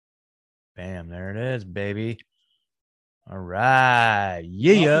Bam, there it is, baby. All right. Welcome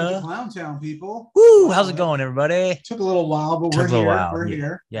Yeah. to Clowntown, people. Woo. Wow, How's it going, everybody? Took a little while, but Took we're a little here. while. We're Yeah.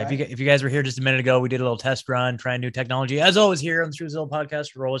 here. Yeah. right? If you guys were here just a minute ago, we did a little test run, trying new technology. As always, here on the Truezilla podcast,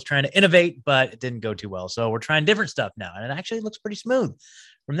 we're always trying to innovate, but it didn't go too well. So we're trying different stuff now. And it actually looks pretty smooth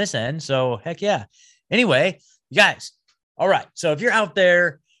from this end. So heck yeah. Anyway, you guys. All right. So if you're out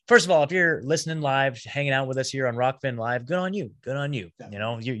there, first of all, if you're listening live, hanging out with us here on Rockfin Live, good on you. Good on you. You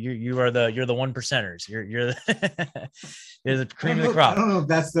know, you're the one percenters. You're the you're the cream of the crop. I don't know if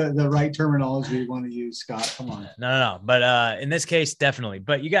that's the right terminology you want to use, Scott. Come on. No. But in this case, definitely.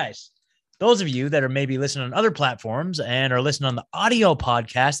 But you guys, those of you that are maybe listening on other platforms and are listening on the audio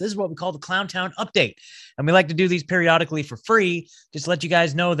podcast, this is what we call the Clowntown Update. And we like to do these periodically for free, just to let you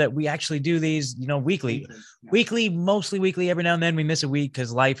guys know that we actually do these, weekly, mostly weekly. Every now and then we miss a week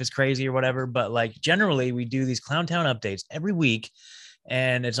because life is crazy or whatever. But like generally, we do these Clowntown updates every week.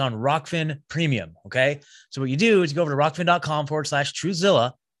 And it's on Rockfin Premium. Okay. So what you do is you go over to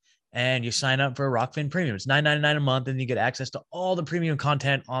rockfin.com/Truezilla and you sign up for a Rockfin Premium. It's $9.99 a month, and you get access to all the premium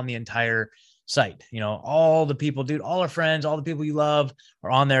content on the entire site. All the people, dude, all our friends, all the people you love are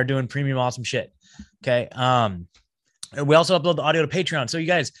on there doing premium awesome shit. Okay. We also upload the audio to Patreon. So you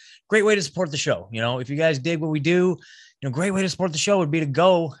guys, great way to support the show. If you guys dig what we do, great way to support the show would be to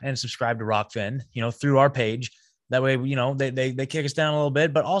go and subscribe to Rockfin, through our page. That way, they kick us down a little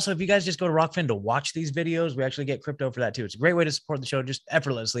bit. But also, if you guys just go to Rockfin to watch these videos, we actually get crypto for that too. It's a great way to support the show just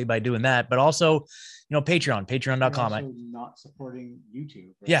effortlessly by doing that. But also, patreon.com. Not supporting YouTube.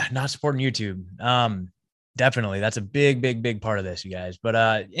 Right? Yeah, not supporting YouTube. Definitely. That's a big part of this, you guys.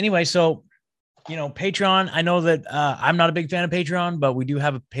 But anyway, so, Patreon, I know that I'm not a big fan of Patreon, but we do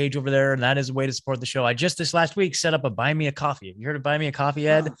have a page over there, and that is a way to support the show. I just this last week set up a Buy Me a Coffee. Have you heard of Buy Me a Coffee,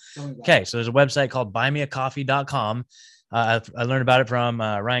 Ed? Okay, so there's a website called buymeacoffee.com. I learned about it from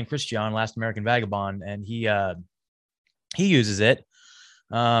Ryan Christian, Last American Vagabond, and he uses it.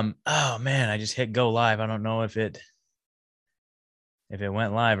 Oh man, I just hit go live. I don't know if it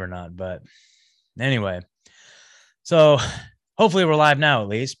went live or not, but anyway, so hopefully we're live now at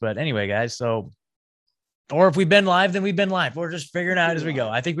least. But anyway, guys, or if we've been live, then we've been live. We're just figuring out as we go.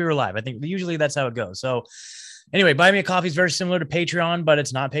 I think we were live. I think usually that's how it goes. So anyway, Buy Me a Coffee is very similar to Patreon, but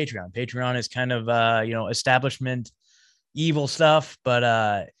it's not Patreon. Patreon is kind of, establishment evil stuff.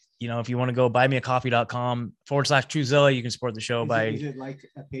 But, if you want to go buymeacoffee.com/Truezilla, you can support the show is it like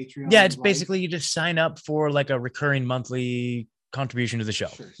a Patreon? Yeah, it's basically you just sign up for like a recurring monthly contribution to the show.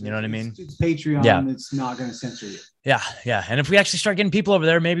 Sure. You know what I mean? It's Patreon. Yeah. It's not going to censor you. Yeah. And if we actually start getting people over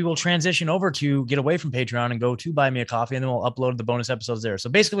there, maybe we'll transition over to get away from Patreon and go to Buy Me a Coffee, and then we'll upload the bonus episodes there. So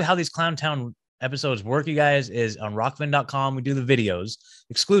basically how these Clowntown episodes work, you guys, is on rockfin.com. We do the videos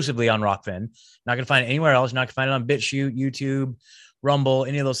exclusively on Rockfin. Not going to find it anywhere else. You're not going to find it on BitChute, YouTube, Rumble,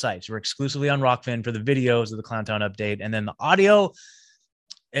 any of those sites. We're exclusively on Rockfin for the videos of the Clowntown update. And then the audio,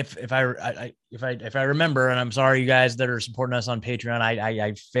 if I remember, and I'm sorry, you guys that are supporting us on Patreon, I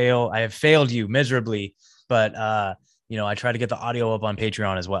have failed you miserably, but I try to get the audio up on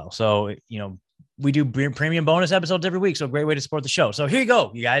Patreon as well. So, we do premium bonus episodes every week. So a great way to support the show. So here you go,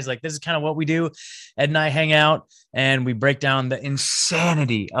 you guys. Like, this is kind of what we do. Ed and I hang out and we break down the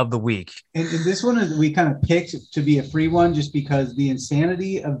insanity of the week. And this one we kind of picked to be a free one just because the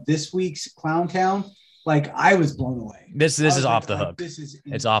insanity of this week's Clowntown, like, I was blown away. This is off the hook.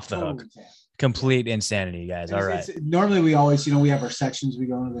 It's off the hook. Complete insanity, guys. All right. Normally we always, we have our sections. We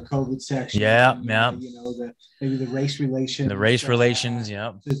go into the COVID section. Yeah. Maybe the race relations. The race relations.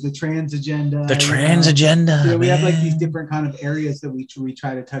 Yeah. The trans agenda. The trans agenda. We have like these different kind of areas that we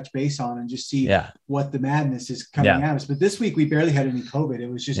try to touch base on and just see what the madness is coming at us. But this week we barely had any COVID.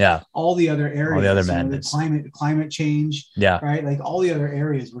 It was just all the other areas. All the other madness. The climate change. Yeah. Right. Like all the other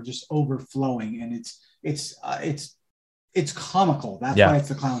areas were just overflowing, and it's comical. That's why it's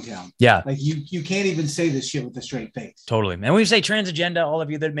the Clowntown. Yeah. Like you can't even say this shit with a straight face. Totally. And when we say trans agenda, all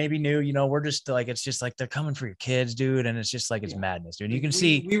of you that maybe knew, we're just like, it's just like, they're coming for your kids, dude. And it's just like, it's madness, dude. You can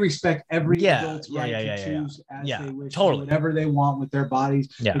see. We respect every adult's right to choose as they wish, whatever they want with their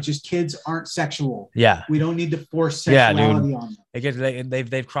bodies. Yeah. It's just kids aren't sexual. Yeah. We don't need to force sexuality on them.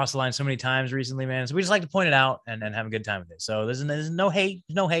 They've crossed the line so many times recently, man. So we just like to point it out and have a good time with it. So there's no hate,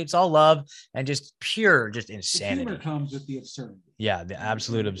 it's all love and just pure, just insanity. The humor comes with the absurdity. Yeah, the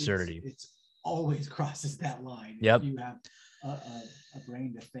absolute absurdity. It's always crosses that line. Yep. If you have a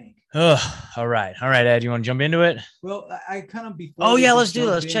brain to think. All right, Ed. You want to jump into it? Well, I kind of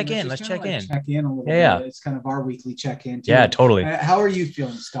let's check in. Let's check in. Check in a little bit. Yeah. It's kind of our weekly check-in. Yeah, totally. How are you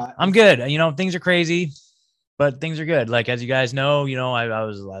feeling, Scott? I'm good. Things are crazy, but things are good. Like, as you guys know, I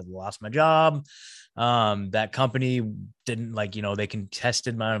lost my job. That company didn't like, they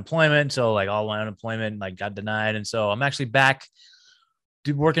contested my unemployment. So like all my unemployment like got denied. And so I'm actually back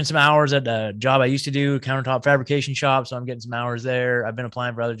working some hours at a job I used to do, countertop fabrication shop. So I'm getting some hours there. I've been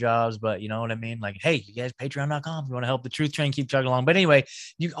applying for other jobs, but you know what I mean? Like, hey, you guys, patreon.com if you want to help the truth train keep chugging along. But anyway,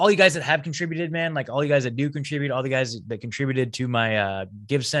 all you guys that have contributed, man, like all you guys that do contribute, all the guys that contributed to my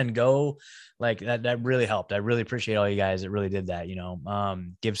Give, Send, Go, like that really helped. I really appreciate all you guys that really did that,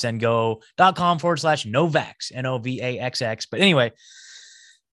 givesendgo.com/Novax, NOVAXX. But anyway,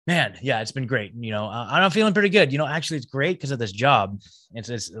 man, yeah, it's been great. I'm feeling pretty good. Actually, it's great because of this job.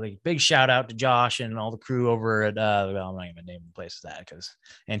 It's like big shout out to Josh and all the crew over at I'm not even gonna name the places that because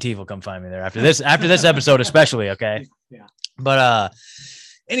Antifa will come find me there after this episode, especially. Okay. Yeah. But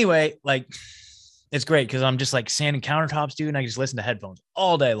anyway, like it's great because I'm just like sanding countertops, dude, and I just listen to headphones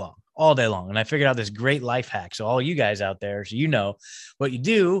all day long. And I figured out this great life hack. So all you guys out there, so what you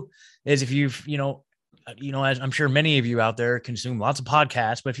do is if you've, as I'm sure many of you out there consume lots of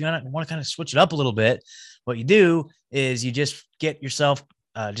podcasts, but if you want to kind of switch it up a little bit, what you do is you just get yourself,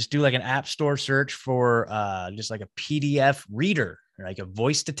 just do like an app store search for just like a PDF reader, or like a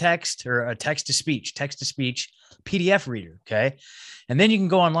voice to text or a text to speech PDF reader. Okay. And then you can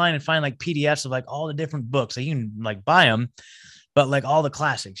go online and find like PDFs of like all the different books. So you can like buy them, but like all the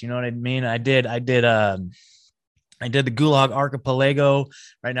classics, you know what I mean? I did the Gulag Archipelago.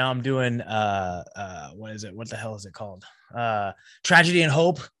 Right now I'm doing, what is it? What the hell is it called? Tragedy and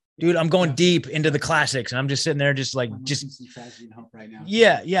Hope. Dude, I'm going deep into the classics and I'm just sitting there some Tragedy and Hope right now.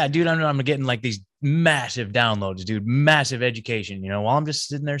 Yeah, dude. I'm getting like these massive downloads, dude, massive education, while I'm just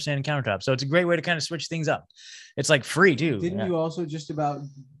sitting there sanding countertops. So it's a great way to kind of switch things up. It's like free too. Didn't you also just about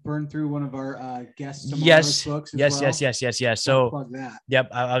burn through one of our guests? Yes. Books yes. So plug that. Yep.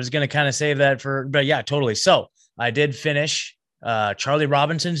 I was going to kind of save that but yeah, totally. So I did finish Charlie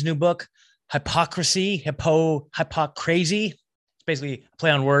Robinson's new book, Hypocrisy. It's basically a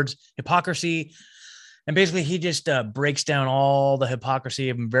play on words, hypocrisy. And basically he just breaks down all the hypocrisy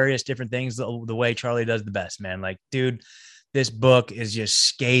of various different things the way Charlie does the best, man. Like, dude, this book is just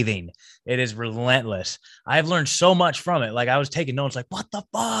scathing. It is relentless. I've learned so much from it. Like I was taking notes like, what the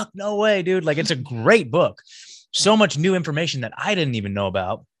fuck? No way, dude. Like it's a great book. So much new information that I didn't even know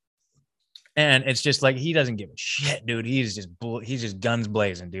about. And it's just like, he doesn't give a shit, dude. He's just guns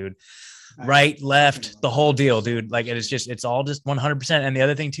blazing, dude. Right, left, the whole deal, dude. Like it's all just 100%. And the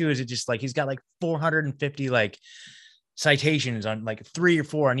other thing too, is it just like, he's got like 450 like citations on like 3 or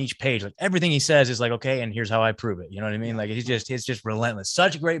 4 on each page. Like everything he says is like, okay, and here's how I prove it. You know what I mean? Like it's just relentless.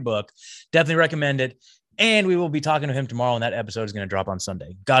 Such a great book. Definitely recommend it. And we will be talking to him tomorrow. And that episode is going to drop on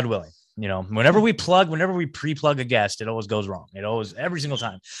Sunday, God willing. Whenever we pre-plug a guest, it always goes wrong. It always, every single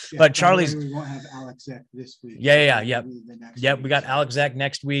time. Yeah, but Charlie's, we won't have Alex Zek this week. Yeah. We got Alex Zek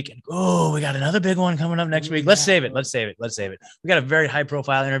next week. And we got another big one coming up next week. Let's save it. We got a very high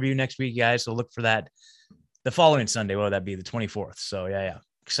profile interview next week, guys. So look for that the following Sunday. What would that be? The 24th. So yeah.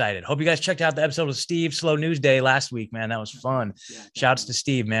 Excited. Hope you guys checked out the episode of Steve Slow News Day last week, man. That was fun. Yeah, shouts to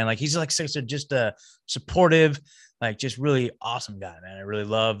Steve, man. Like he's like just a supportive, like just really awesome guy, man. I really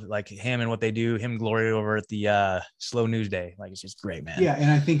love like him and what they do, him Glory over at the Slow News Day. Like it's just great, man. Yeah. And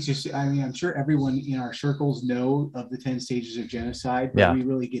I think I'm sure everyone in our circles know of the 10 stages of genocide, but we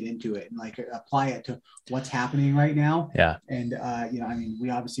really get into it and like apply it to what's happening right now. Yeah. And we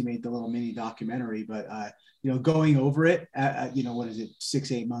obviously made the little mini documentary, but going over it, what is it,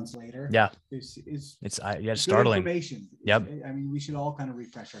 6-8 months later? Yeah, it's startling information. Yep. I mean, we should all kind of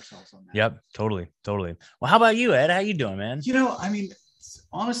refresh ourselves on that. Yep, totally. Well, how about you, Ed? How you doing, man?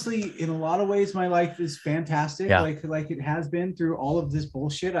 Honestly, in a lot of ways, my life is fantastic. Yeah. Like it has been through all of this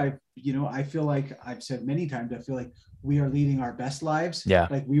bullshit. I feel like I've said many times, I feel like we are leading our best lives. Yeah.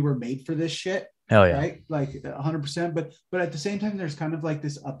 Like we were made for this shit. Hell yeah. Right. Like 100%. But at the same time, there's kind of like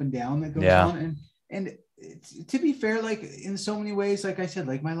this up and down that goes on. And to be fair, like in so many ways, like I said,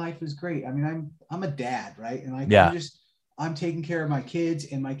 like my life is great. I mean, I'm a dad, right? And like, I'm taking care of my kids,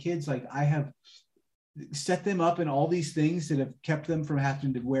 and my kids, like I have set them up in all these things that have kept them from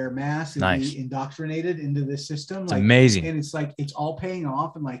having to wear masks and be indoctrinated into this system. It's amazing. And it's like, it's all paying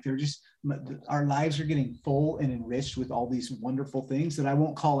off. And like, our lives are getting full and enriched with all these wonderful things that I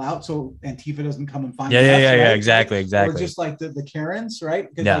won't call out. So Antifa doesn't come and find us. Yeah. Exactly. Or just like the Karens, right?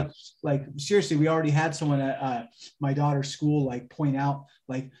 Like seriously, we already had someone at my daughter's school, like point out,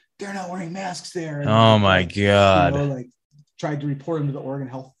 like they're not wearing masks there. And, oh my God. Like tried to report him to the Oregon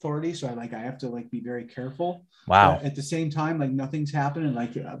Health Authority. So I have to like be very careful. Wow. At the same time, like nothing's happening,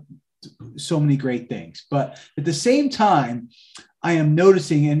 like so many great things. But at the same time, I am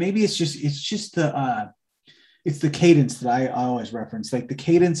noticing, and maybe it's just it's the cadence that I always reference, like the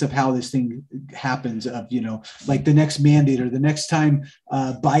cadence of how this thing happens of, you know, like the next mandate or the next time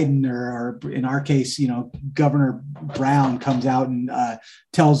Biden or in our case, you know, Governor Brown comes out and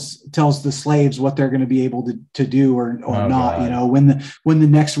tells the slaves what they're going to be able to do or not, God. You know, when the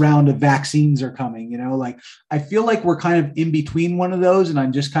next round of vaccines are coming, you know, like I feel like we're kind of in between one of those, and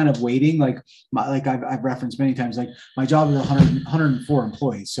I'm just kind of waiting. Like I've referenced many times, like my job is 104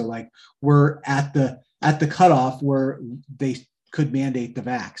 employees. So like we're at the cutoff where they could mandate the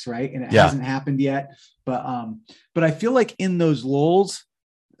vax, right? And it hasn't happened yet. But I feel like in those lulls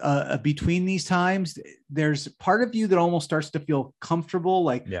between these times, there's part of you that almost starts to feel comfortable,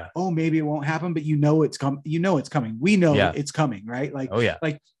 like, oh, maybe it won't happen, but you know it's coming. You know it's coming. We know it's coming, right? Like,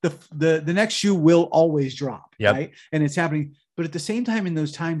 like the next shoe will always drop, right? And it's happening. But at the same time, in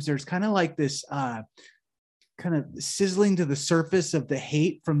those times, there's kind of like this kind of sizzling to the surface of the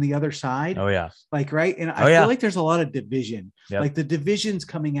hate from the other side. Oh yeah. Like, right. And I feel like there's a lot of division, like the divisions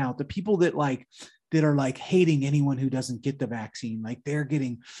coming out, the people that are like hating anyone who doesn't get the vaccine. Like they're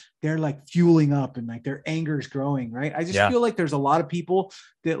like fueling up and like their anger is growing. Right. I just feel like there's a lot of people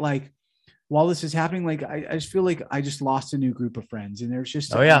that like, while this is happening, like, I just feel like I just lost a new group of friends, and there's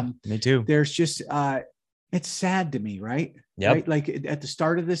just, me too. There's just, it's sad to me, right? Right. Like at the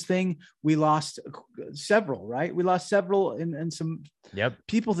start of this thing, we lost several, right? We lost several and some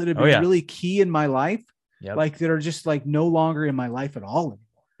people that have been really key in my life, like that are just like no longer in my life at all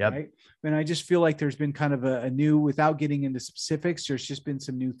anymore. Right. And I just feel like there's been kind of a new, without getting into specifics, there's just been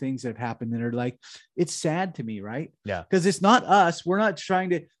some new things that have happened that are like, it's sad to me, right? Yeah. Because it's not us. We're not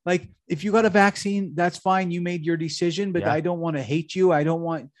trying to, like, if you got a vaccine, that's fine. You made your decision, but I don't want to hate you. I don't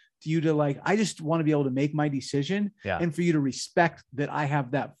want you to like, I just want to be able to make my decision and for you to respect that I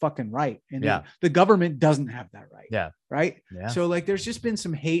have that fucking right. And the government doesn't have that right. Yeah. Right. Yeah. So like, there's just been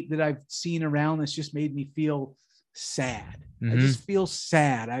some hate that I've seen around that's just made me feel sad. I just feel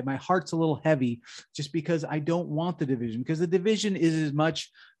sad. My heart's a little heavy just because I don't want the division, because the division is as much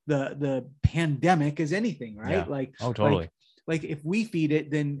the pandemic as anything, right? Yeah. Like, oh, totally. Like if we feed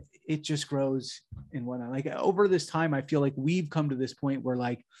it, then it just grows and whatnot. Like over this time, I feel like we've come to this point where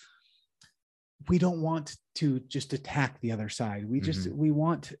like, we don't want to just attack the other side. We just, we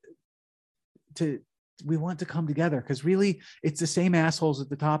want to come together, because really it's the same assholes at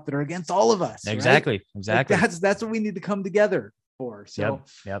the top that are against all of us. Exactly. Right? Exactly. Like that's what we need to come together for. So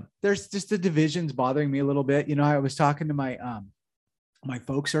there's just the divisions bothering me a little bit. You know, I was talking to my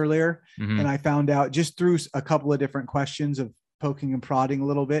folks earlier, and I found out just through a couple of different questions of poking and prodding a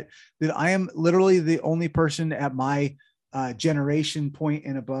little bit that I am literally the only person at my generation point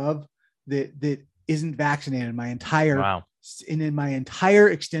and above that isn't vaccinated in my entire in my entire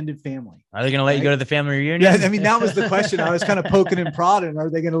extended family. Are they going to let you go to the family reunion? Yeah, I mean, that was the question. I was kind of poking and prodding. Are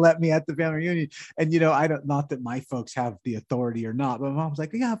they going to let me at the family reunion? And, you know, I don't, not that my folks have the authority or not, but my mom's like,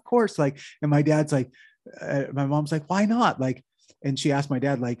 yeah, of course. Like, and my dad's like, my mom's like, why not? Like, and she asked my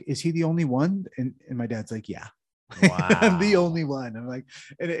dad, like, is he the only one? And my dad's like, yeah, I'm the only one. I'm like,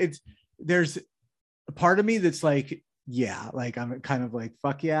 and there's a part of me that's like, yeah, like I'm kind of like,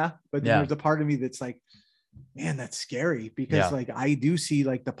 fuck yeah. But then there's a part of me that's like, man, that's scary, because like I do see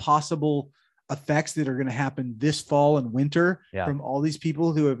like the possible effects that are going to happen this fall and winter from all these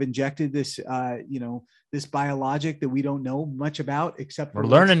people who have injected this, you know, this biologic that we don't know much about, except we're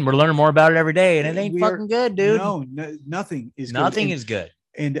learning more about it every day, and it ain't fucking good, dude. No, nothing is nothing is good.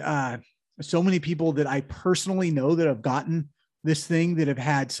 And so many people that I personally know that have gotten this thing that have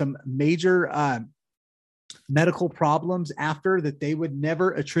had some major medical problems after, that they would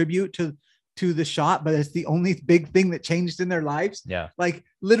never attribute to the shot, but it's the only big thing that changed in their lives. Yeah. Like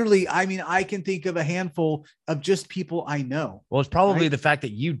literally, I mean, I can think of a handful of just people I know. Well, it's probably the fact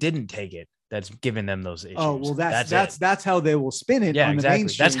that you didn't take it that's giving them those issues. Oh, well, that's how they will spin it. Yeah, on exactly. The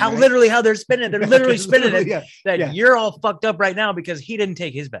mainstream, that's how literally how they're spinning it. They're literally spinning it that you're all fucked up right now because he didn't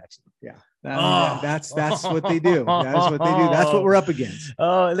take his vaccine. Yeah. That's what they do. That's what they do. That's what we're up against.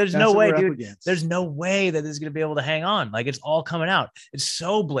 Oh, there's no way, dude. There's no way that this is going to be able to hang on. Like, it's all coming out. It's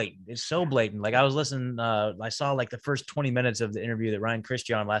so blatant. It's so blatant. Like, I was listening, I saw like the first 20 minutes of the interview that Ryan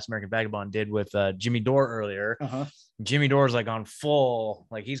Christian, Last American Vagabond, did with Jimmy Dore earlier. Jimmy Dore's like on full,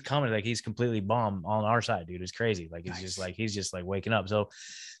 like he's coming, like he's completely bomb on our side, dude. It's crazy. Like, it's he's just like waking up. So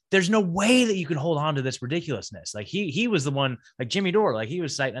there's no way that you can hold on to this ridiculousness. Like he was the one, like Jimmy Dore, like he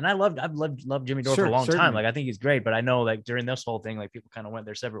was citing, and I've loved Jimmy Dore for a long time. Like, I think he's great, but I know like during this whole thing, like people kind of went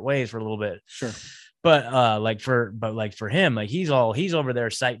their separate ways for a little bit. Sure. But for him, like he's over there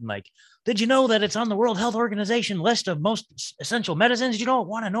citing like did you know that it's on the World Health Organization list of most essential medicines? You know, it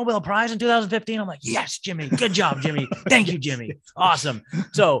won a Nobel Prize in 2015. I'm like, yes, Jimmy. Good job, Jimmy. Thank you, Jimmy. Awesome.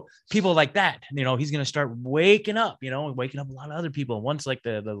 So people like that, you know, he's going to start waking up, you know, waking up a lot of other people. Once like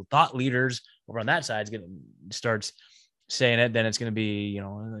the thought leaders over on that side starts saying it, then it's going to be, you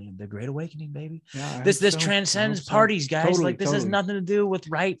know, the Great Awakening, baby. Yeah, this transcends parties, guys. Totally, like this has nothing to do with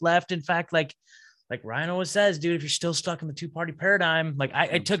right, left. In fact, like Ryan always says, dude, if you're still stuck in the 2-party paradigm, like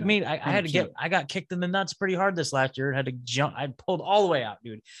I got kicked in the nuts pretty hard this last year. Had to jump. I pulled all the way out,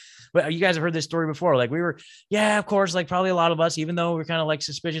 dude. But you guys have heard this story before. Like we were, yeah, of course, like probably a lot of us, even though we're kind of like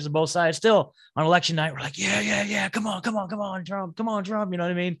suspicious of both sides, still on election night, we're like, yeah. Come on, Trump. Come on, Trump. You know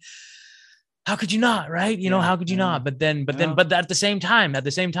what I mean? How could you not, right? You know, how could you not? But at the same time,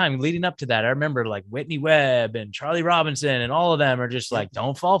 leading up to that, I remember like Whitney Webb and Charlie Robinson and all of them are just like,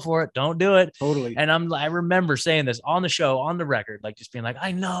 don't fall for it. Don't do it. Totally. And I remember saying this on the show, on the record, like just being like,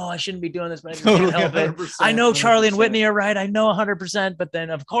 I know I shouldn't be doing this, but I just can't help it. I know Charlie and Whitney are right. I know 100%, but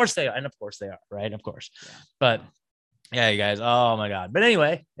then of course they are. And of course they are, right? Of course. Yeah. But yeah, you guys, oh my God. But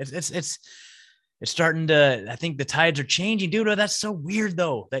anyway, it's starting to, I think the tides are changing, dude. That's so weird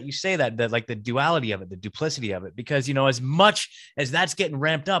though, that you say that like the duality of it, the duplicity of it, because, you know, as much as that's getting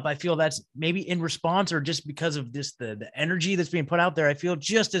ramped up, I feel that's maybe in response or just because of this, the energy that's being put out there. I feel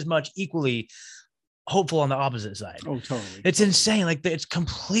just as much equally hopeful on the opposite side. Oh, totally. It's insane. Like it's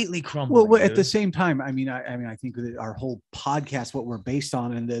completely crumbling. Well, at the same time, I mean, I think that our whole podcast, what we're based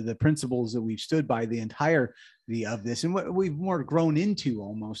on and the principles that we've stood by the entire of this, and what we've more grown into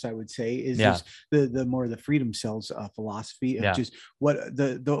almost, I would say, is the more the freedom cells philosophy of just what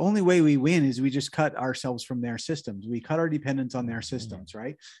the only way we win is we just cut ourselves from their systems. We cut our dependence on their systems,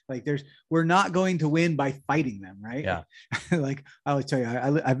 right? Like we're not going to win by fighting them, right? Yeah. Like I always tell you,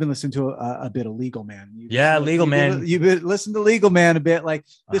 I've been listening to a bit of Legal Man. Legal Man. You've been listening to Legal Man a bit. Like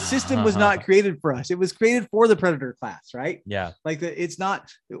the system was not created for us. It was created for the predator class, right? Yeah. Like it's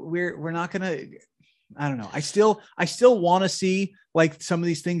not, we're not going to, I don't know. I still want to see like some of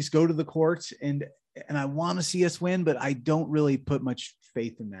these things go to the courts and I want to see us win, but I don't really put much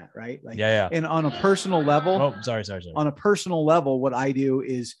faith in that. Right. Like, and on a personal level, sorry. On a personal level, what I do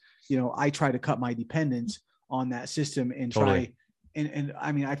is, you know, I try to cut my dependence on that system and try. And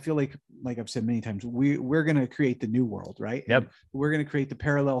I mean, I feel like I've said many times, we're going to create the new world, right? Yep. And we're going to create the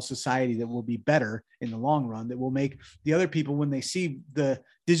parallel society that will be better in the long run, that will make the other people, when they see the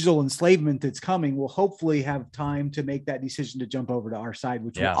digital enslavement that's coming, will hopefully have time to make that decision to jump over to our side,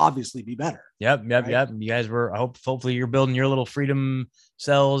 which will obviously be better. Yep. Right? You guys hopefully you're building your little freedom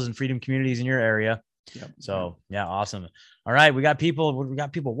cells and freedom communities in your area. Yep. So yeah, awesome. All right, we got people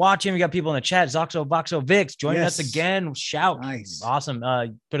watching. We got people in the chat. Zoxo, Voxo, Vix joining us again. Shout, nice, awesome.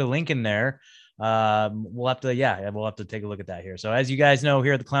 Put a link in there. We'll have to take a look at that here. So as you guys know,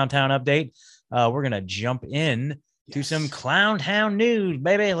 here at the Clowntown Update, we're gonna jump in to some Clowntown news,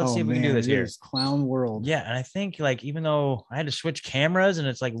 baby. Let's see if we can do this here. Clown world. Yeah, and I think like even though I had to switch cameras and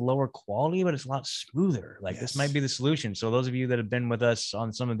it's like lower quality, but it's a lot smoother. Like this might be the solution. So those of you that have been with us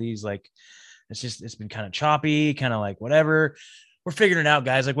on some of these, like, it's been kind of choppy, kind of like whatever. We're figuring it out,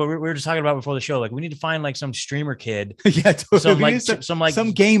 guys. Like what we were just talking about before the show. Like we need to find like some streamer kid, totally.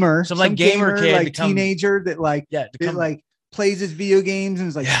 some gamer kid, like teenager that like plays his video games and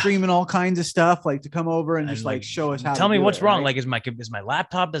is like streaming all kinds of stuff, like to come over and just like show us how. Tell me what's wrong. Right? Like is my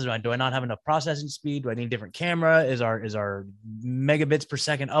laptop do I not have enough processing speed? Do I need a different camera? Is our megabits per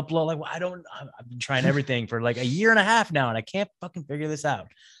second upload? Like I've been trying everything for like a year and a half now, and I can't fucking figure this out.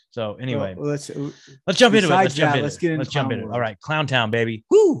 So anyway, let's jump into it. Let's get into it. All right, Clowntown, baby.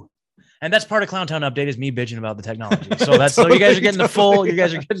 Woo! And that's part of Clowntown Update is me bitching about the technology. So that's so you guys are getting the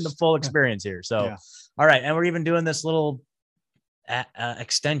full experience here. So all right, and we're even doing this little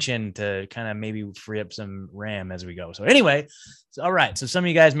extension to kind of maybe free up some RAM as we go. So anyway, all right. So some of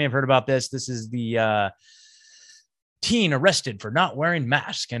you guys may have heard about this. This is the teen arrested for not wearing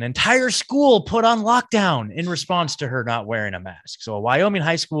mask. An entire school put on lockdown in response to her not wearing a mask. So a Wyoming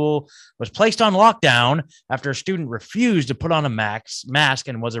high school was placed on lockdown after a student refused to put on a mask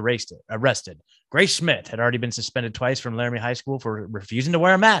and was arrested. Grace Smith had already been suspended twice from Laramie High School for refusing to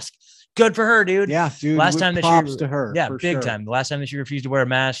wear a mask. Good for her, dude. Yeah, dude. Last time props to her. Yeah, big time. The last time that she refused to wear a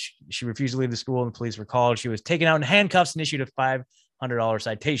mask, she refused to leave the school and the police were called. She was taken out in handcuffs and issued a $500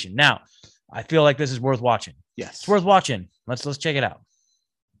 citation. Now, I feel like this is worth watching. Yes. It's worth watching. Let's check it out.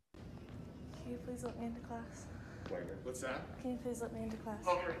 Can you please let me into class? What's that? Can you please let me into class?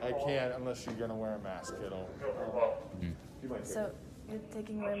 I can't unless you're going to wear a mask, kiddo. So you're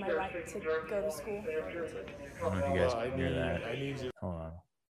taking away my right to go to school? I don't know if you guys can hear that. I need you Hold on.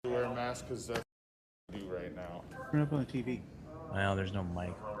 to wear a mask because that's what I do right now. Turn up on the TV. Well, there's no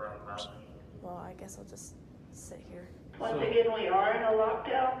mic. I guess I'll just sit here. Once again, we are in a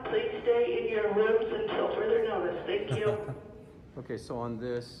lockdown. Please stay in your rooms until further notice. Thank you. Okay, so on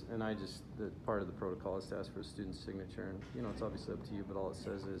this, and the part of the protocol is to ask for a student's signature, and you know, it's obviously up to you, but all it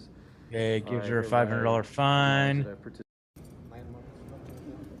says is. Okay, it gives her a $500 fine.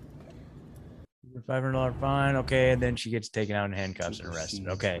 $500 fine. Okay, and then she gets taken out in handcuffs and arrested.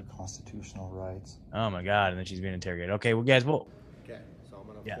 Okay. Constitutional rights. Oh my God! And then she's being interrogated. Okay, well, guys, well. Okay, so I'm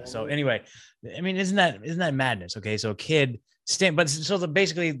gonna. Yeah. So anyway, I mean, isn't that madness? Okay, so a kid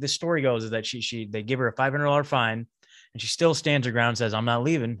basically the story goes is that they give her a $500 fine, and she still stands her ground and says, "I'm not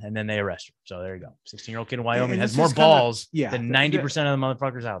leaving," and then they arrest her. So there you go. 16-year-old kid in Wyoming has more balls than 90% of the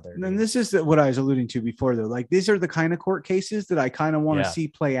motherfuckers out there. And this is what I was alluding to before, though. Like, these are the kind of court cases that I kind of want to see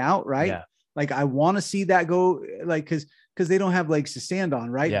play out, right? Yeah. Like, I want to see that go, like, because they don't have legs to stand on,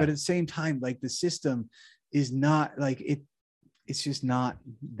 right? Yeah. But at the same time, like, the system is not like it's just not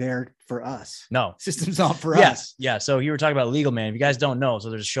there for us. No, system's not for us. Yeah. So you were talking about Legal Man. If you guys don't know, so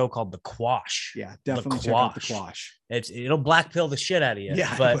there's a show called The Quash. Yeah, definitely check out The Quash. It'll black pill the shit out of you.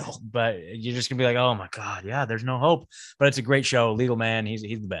 Yeah, but you're just gonna be like, oh my God, yeah, there's no hope. But it's a great show. Legal Man, he's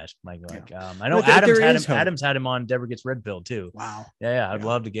the best. I know Adam's had him on Deborah Gets Red Pill too. Wow. Yeah. I'd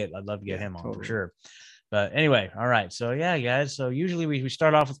love to get him on for sure. But anyway, all right. So yeah, guys. So usually we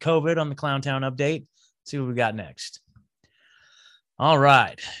start off with COVID on the Clowntown update. Let's see what we got next. All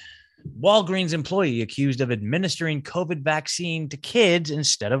right. Walgreens employee accused of administering COVID vaccine to kids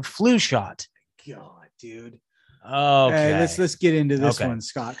instead of flu shot. God, dude. Okay. Hey, let's get into this one,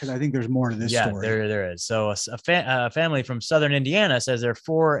 Scott, because I think there's more to this story. Yeah, there is. So a family from Southern Indiana says their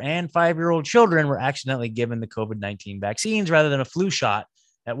 4 and 5-year-old children were accidentally given the COVID-19 vaccines rather than a flu shot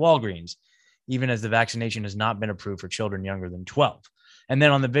at Walgreens, even as the vaccination has not been approved for children younger than 12. And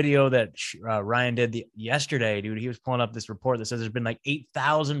then on the video that Ryan did yesterday, dude, he was pulling up this report that says there's been like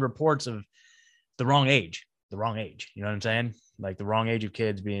 8,000 reports of the wrong age. You know what I'm saying? Like the wrong age of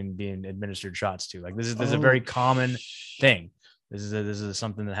kids being administered shots to. Like this is a very common thing. This is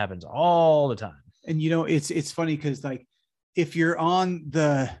something that happens all the time. And it's funny because like if you're on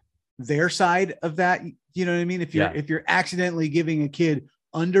their side of that, you know what I mean? If you're accidentally giving a kid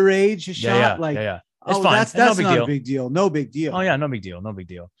underage a shot, it's fine. That's not a big deal. No big deal. Oh yeah, no big deal.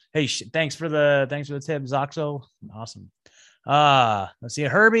 Hey, thanks for the tip, Zoxo. Awesome. Let's see,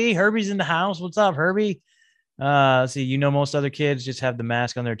 Herbie's in the house. What's up, Herbie? Let's see, most other kids just have the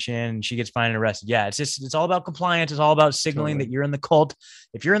mask on their chin and she gets fined and arrested. Yeah, it's all about compliance. It's all about signaling that you're in the cult.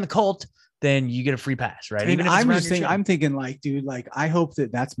 If you're in the cult, then you get a free pass, right? And I'm thinking like, dude, like I hope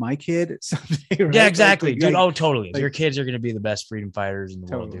that that's my kid someday. Right? Yeah, exactly, dude. Like, totally. Your kids are going to be the best freedom fighters in the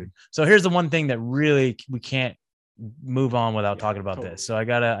world, dude. So here's the one thing that really we can't move on without talking about this. So I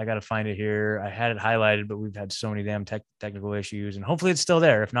gotta find it here. I had it highlighted, but we've had so many damn technical issues, and hopefully it's still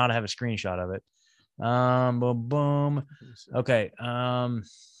there. If not, I have a screenshot of it. Boom. Okay.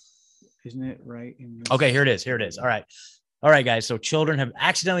 Isn't it right? Okay, here it is. All right, guys. So children have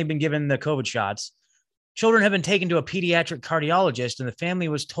accidentally been given the COVID shots. Children have been taken to a pediatric cardiologist, and the family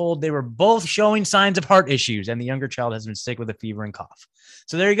was told they were both showing signs of heart issues, and the younger child has been sick with a fever and cough.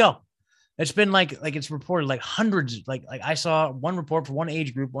 So there you go. It's been like it's reported like hundreds. Like I saw one report for one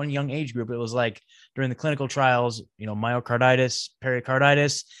young age group. It was like during the clinical trials, myocarditis,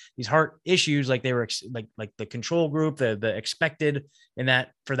 pericarditis, these heart issues. Like they were like the control group, the expected in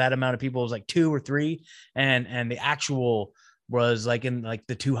that for that amount of people was like 2 or 3, and the actual was like in like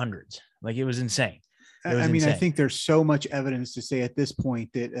the 200s. Like it was insane. I think there's so much evidence to say at this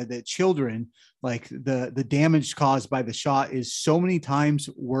point that children, like the damage caused by the shot is so many times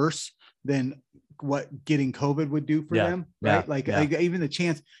worse than what getting COVID would do for them. Right. Like even the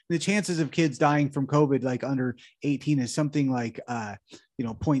chances of kids dying from COVID, like under 18 is something like,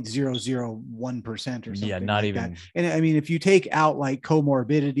 0.001% or something. Yeah. Not like even. That. And I mean, if you take out like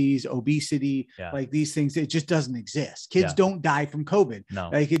comorbidities, obesity, like these things, it just doesn't exist. Kids don't die from COVID. No.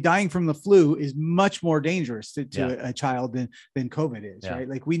 Like dying from the flu is much more dangerous to a child than COVID is. Right.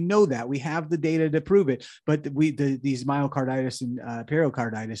 Like we know that we have the data to prove it, but these myocarditis and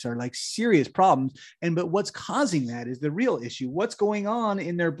pericarditis are like serious problems. But what's causing that is the real issue. What's going on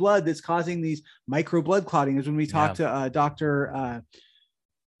in their blood that's causing these micro blood clotting is when we talked to Dr.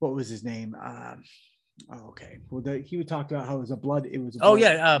 What was his name? He would talk about how it was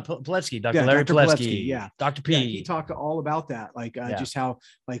Pilecki, Dr. Larry Pilecki. Yeah. Dr. P. Yeah, he talked all about that. Like just how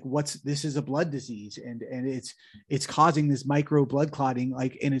like this is a blood disease and it's causing this micro blood clotting,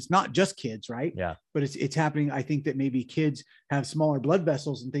 like, and it's not just kids, right? Yeah. But it's happening. I think that maybe kids have smaller blood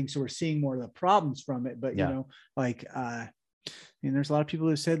vessels and things, so we're seeing more of the problems from it. But And there's a lot of people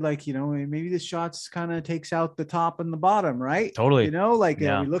who said, like, maybe this shots kind of takes out the top and the bottom, right? Totally.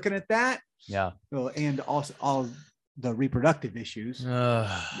 Are we looking at that? Yeah. Well, and also all the reproductive issues.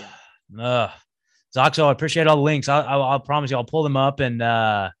 Zoxo, I appreciate all the links. I'll promise you, I'll pull them up and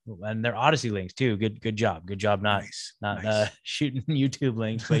they're Odyssey links too. Good job. Not shooting YouTube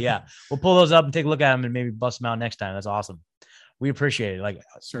links, but yeah, we'll pull those up and take a look at them and maybe bust them out next time. That's awesome. We appreciate it. Like,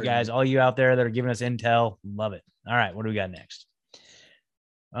 guys, all you out there that are giving us intel, love it. All right, what do we got next?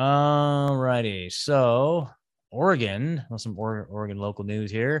 All righty. So Oregon, some Oregon local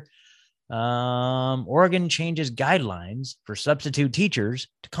news here. Oregon changes guidelines for substitute teachers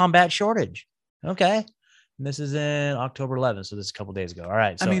to combat shortage. Okay. And this is in October 11th. So this is a couple days ago. All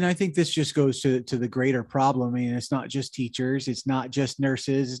right. So, I think this just goes to the greater problem. It's not just teachers. It's not just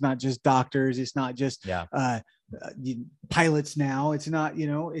nurses. It's not just doctors. It's not just pilots now. It's not,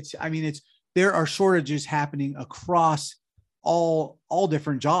 there are shortages happening across all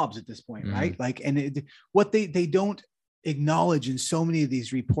different jobs at this point, right? Like, and what they don't acknowledge in so many of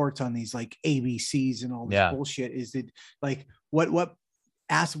these reports on these like ABCs and all this bullshit is that like what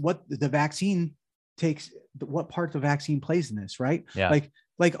the vaccine takes, what part the vaccine plays in this, right? Yeah.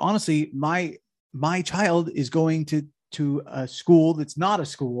 Like honestly, my child is going to a school that's not a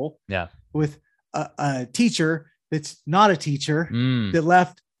school, with a teacher that's not a teacher that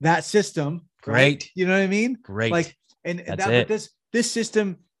left that system. Great. Right? You know what I mean? Great. Like, but this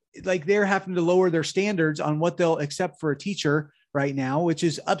system, like they're having to lower their standards on what they'll accept for a teacher right now, which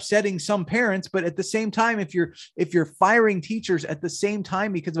is upsetting some parents. But at the same time, if you're firing teachers at the same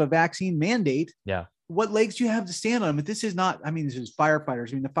time because of a vaccine mandate, what legs do you have to stand on? But this is not, this is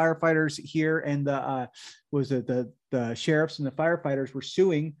firefighters. The firefighters here and the sheriffs and the firefighters were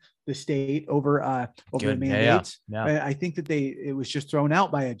suing the state over the mandates. Yeah. I think that it was just thrown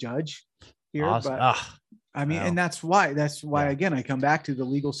out by a judge here. Awesome. But and that's why again, I come back to the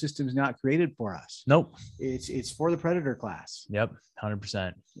legal system is not created for us. Nope. It's for the predator class. Yep.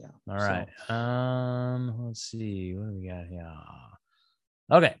 100%. Yeah. All right. Let's see. What do we got here?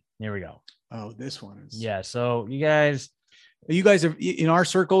 Okay. Here we go. Oh, this one is. Yeah. So you guys have in our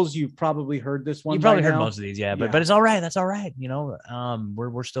circles, you've probably heard this one. You probably heard most of these. Yeah. But it's all right. That's all right.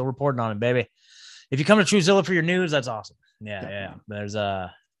 We're still reporting on it, baby. If you come to TrueZilla for your news, that's awesome. Yeah. Definitely. Yeah. There's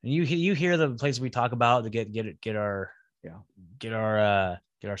you hear the places we talk about to get our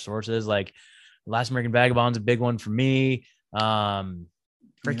sources. Like Last American Vagabond's a big one for me.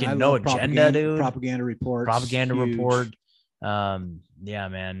 Freaking No Agenda, dude. Propaganda Report. Yeah,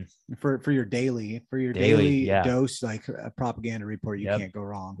 man. For your daily dose, like a Propaganda Report, you can't go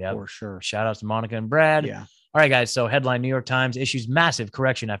wrong for sure. Shout outs to Monica and Brad. Yeah. All right, guys. So headline: New York Times issues massive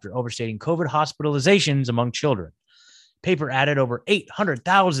correction after overstating COVID hospitalizations among children. Paper added over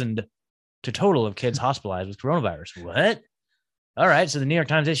 800,000 to total of kids hospitalized with coronavirus. What? All right. So the New York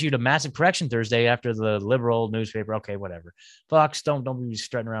Times issued a massive correction Thursday after the liberal newspaper. Okay, whatever. Fox, don't be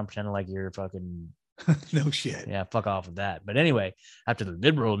strutting around pretending like you're fucking no shit. Yeah, fuck off with that. But anyway, after the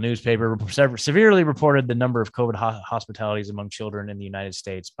liberal newspaper severely reported the number of COVID hospitalities among children in the United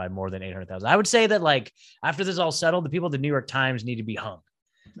States by more than 800,000. I would say that like after this all settled, the people at the New York Times need to be hung.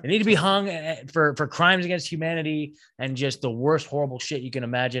 They need to be hung for crimes against humanity and just the worst horrible shit you can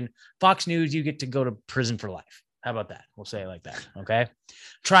imagine. Fox News, you get to go to prison for life. How about that? We'll say it like that. Okay.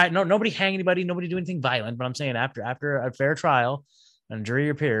 Nobody hang anybody, nobody do anything violent, but I'm saying after a fair trial and jury of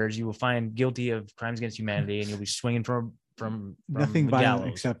your peers, you will find guilty of crimes against humanity and you'll be swinging from nothing the violent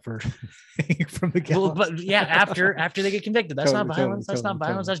gallows. Except for from the gallows. Well, but yeah, after they get convicted, that's not violence. That's not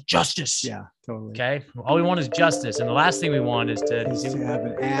violence. That's justice. Yeah, totally. Okay. All we want is justice. And the last thing we want is to have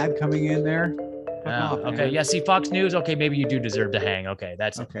an ad coming in there. Okay. Yeah. See, Fox News. Okay. Maybe you do deserve to hang. Okay.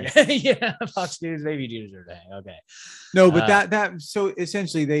 That's okay. Yeah. Fox News. Maybe you do deserve to hang. Okay. No, but so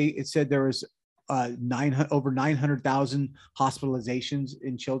essentially it said there was over 900,000 hospitalizations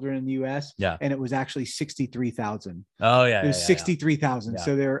in children in the U.S. Yeah. And it was actually 63,000. Oh yeah. It was 63,000.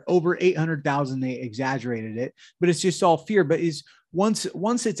 So there are over 800,000. They exaggerated it, but it's just all fear. But once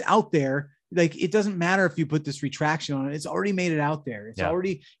it's out there, like it doesn't matter if you put this retraction on it. It's already made it out there. It's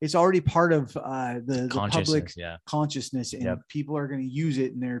already part of the public consciousness, and people are going to use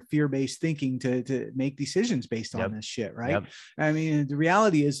it in their fear-based thinking to make decisions based on this shit. Right. I mean, the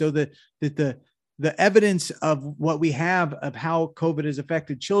reality is though that the evidence of what we have of how COVID has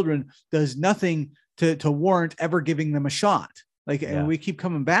affected children does nothing to warrant ever giving them a shot. And we keep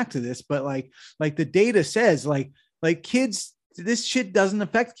coming back to this, but like the data says, like kids, this shit doesn't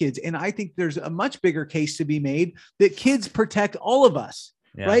affect kids. And I think there's a much bigger case to be made that kids protect all of us.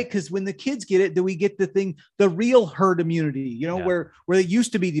 right? Because when the kids get it, then we get the real herd immunity, where it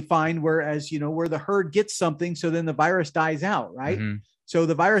used to be defined, whereas, where the herd gets something, so then the virus dies out, right? Mm-hmm. So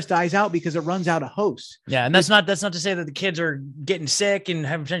the virus dies out because it runs out of hosts. Yeah, and that's not to say that the kids are getting sick and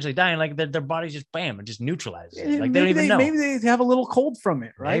have potentially dying. Like their bodies just it just neutralizes it. Like they don't even know. Maybe they have a little cold from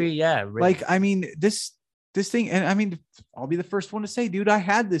it, right? Maybe, yeah. Really. Like, I mean, this thing, and I mean, I'll be the first one to say, dude, I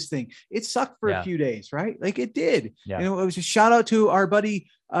had this thing. It sucked for a few days, right? Like it did. Yeah. And it was a shout out to our buddy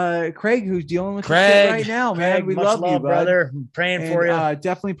Craig, who's dealing with it right now, man. Craig, we love you, brother. I'm praying for you.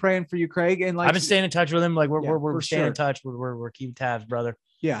 Definitely praying for you, Craig. And like, I've been staying in touch with him. Like we're staying in touch. We're keeping tabs, brother.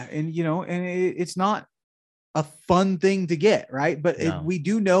 Yeah, and and it's not a fun thing to get, right? But we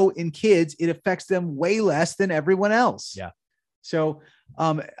do know in kids, it affects them way less than everyone else. Yeah. So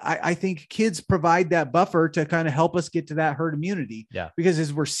I think kids provide that buffer to kind of help us get to that herd immunity. Yeah. Because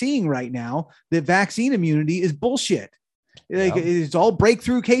as we're seeing right now, the vaccine immunity is bullshit. Like it's all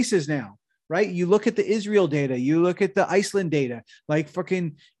breakthrough cases now, right? You look at the Israel data, you look at the Iceland data, like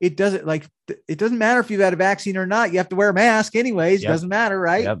fucking, it doesn't matter if you've had a vaccine or not. You have to wear a mask anyways. It doesn't matter,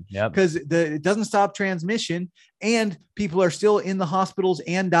 right? Yep. Because it doesn't stop transmission, and people are still in the hospitals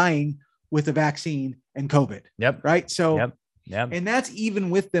and dying with the vaccine and COVID. Yep. Right. So, Yeah. And that's even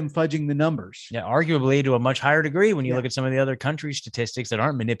with them fudging the numbers. Yeah. Arguably to a much higher degree when you look at some of the other country statistics that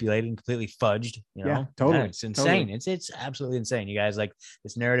aren't manipulated and completely fudged, Yeah, totally. It's insane. Totally. It's absolutely insane. You guys, like,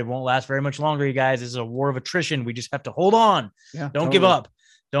 this narrative won't last very much longer. You guys, this is a war of attrition. We just have to hold on. Yeah. Don't give up.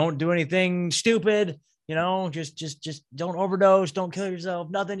 Don't do anything stupid. Just don't overdose. Don't kill yourself.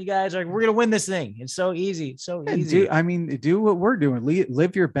 Nothing. You guys are. We're gonna win this thing. It's so easy. So easy. Do what we're doing.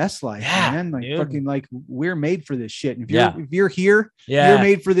 Live your best life, man. Like fucking, like we're made for this shit. And if you're here, you're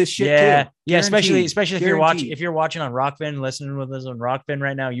made for this shit too. Yeah. Especially if you're watching on Rockfin, listening with us on Rockfin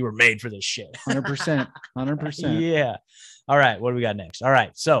right now, you were made for this shit. 100%. Yeah. All right. What do we got next? All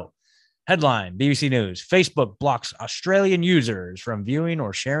right. So, headline, BBC News, Facebook blocks Australian users from viewing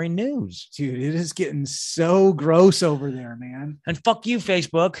or sharing news. Dude, it is getting so gross over there, man. And fuck you,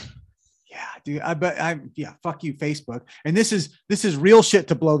 Facebook. Yeah, dude. Fuck you, Facebook. And this is real shit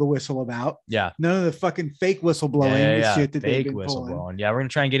to blow the whistle about. Yeah. None of the fucking fake whistleblowing shit that they've been whistleblowing. Yeah, we're gonna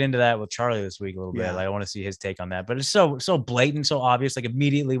try and get into that with Charlie this week a little bit. Like, I want to see his take on that. But it's so blatant, so obvious. Like,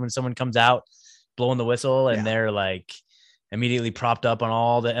 immediately when someone comes out blowing the whistle and they're like immediately propped up on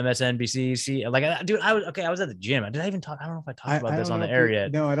all the MSNBC. Like, dude, I was at the gym. Did I even talk? I don't know if I talked about this on the air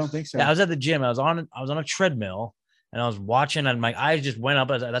yet. No, I don't think so. Yeah, I was at the gym. I was on a treadmill and I was watching, and my eyes just went up.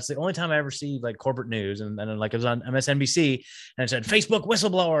 That's the only time I ever see like corporate news. And then like it was on MSNBC and it said Facebook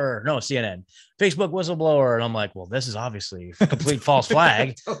whistleblower. No, CNN, Facebook whistleblower. And I'm like, well, this is obviously a complete false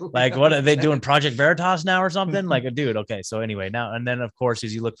flag. Like, what are they doing? Project Veritas now or something? Like, dude. Okay. So anyway, now, and then of course,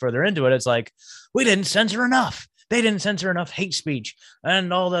 as you look further into it, it's like, we didn't censor enough. They didn't censor enough hate speech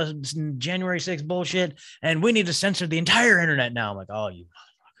and all the January 6th bullshit. And we need to censor the entire internet now. I'm like, oh, you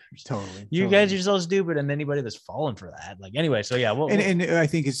motherfuckers. Totally. You guys are so stupid. And anybody that's fallen for that. Like, anyway, so yeah. And I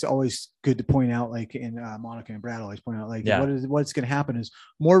think it's always good to point out, like, in Monica and Brad always point out, like, what's going to happen is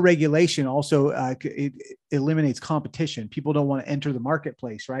more regulation also it eliminates competition. People don't want to enter the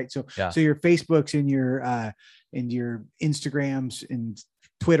marketplace, right? So your Facebooks and your Instagrams and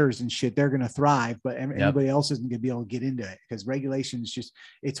Twitters and shit, they're going to thrive, but anybody else isn't going to be able to get into it because regulations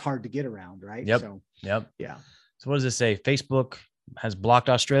it's hard to get around, right? So what does this say? Facebook has blocked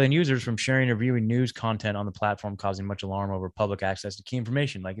Australian users from sharing or viewing news content on the platform, causing much alarm over public access to key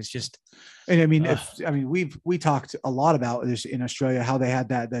information. Like, it's just, and I mean, we talked a lot about this in Australia, how they had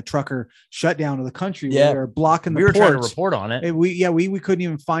that trucker shutdown of the country where they were blocking the ports. We were trying to report on it. We couldn't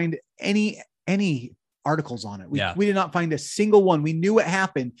even find any articles on it. We did not find a single one. We knew it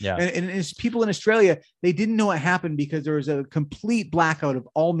happened. And as people in Australia, they didn't know it happened because there was a complete blackout of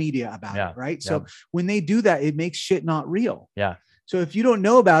all media about it. Right. So when they do that, it makes shit not real. Yeah. So if you don't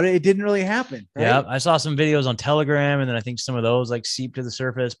know about it, it didn't really happen. Right? Yeah. I saw some videos on Telegram, and then I think some of those like seeped to the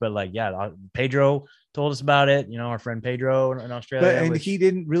surface, but like, Pedro told us about it. Our friend Pedro in Australia. And he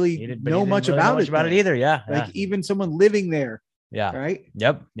didn't really know much about it either. Yeah. Like even someone living there. Yeah. Right.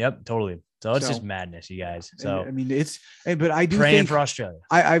 Yep. Totally. So it's just madness, you guys. So I mean, but I do praying for Australia.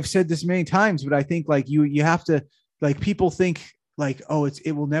 I've said this many times, but I think like you have to, like, people think like, oh,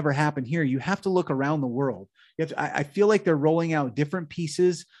 it will never happen here. You have to look around the world. I feel like they're rolling out different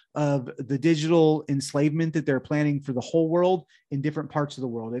pieces of the digital enslavement that they're planning for the whole world in different parts of the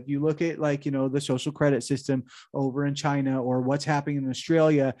world. If you look at like, the social credit system over in China, or what's happening in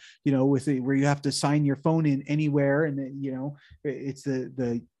Australia, with where you have to sign your phone in anywhere. And then, it's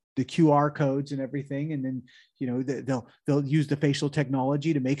the QR codes and everything. And then, they'll use the facial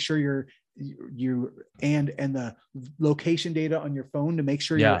technology to make sure you're you and the location data on your phone to make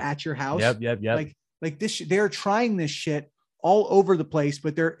sure you're at your house. Yep. Like this, they're trying this shit all over the place,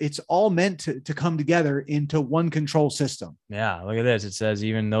 but it's all meant to come together into one control system. Yeah, look at this. It says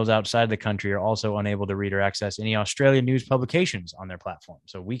even those outside the country are also unable to read or access any Australian news publications on their platform.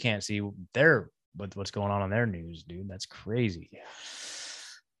 So we can't see what's going on their news, dude. That's crazy. Yeah.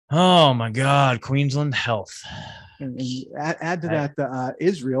 Oh my God, Queensland Health. And add to that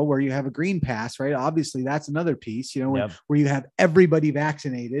Israel, where you have a green pass, right? Obviously, that's another piece, where you have everybody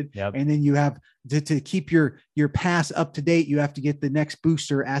vaccinated, and then you have to keep your pass up to date. You have to get the next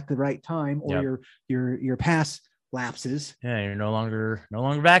booster at the right time, or your pass lapses. Yeah, you're no longer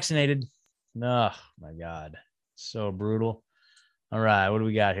vaccinated. Oh my God, so brutal. All right, what do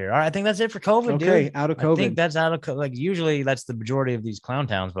we got here? All right, I think that's it for COVID, okay, dude. Out of COVID. I think that's out of like usually that's the majority of these clown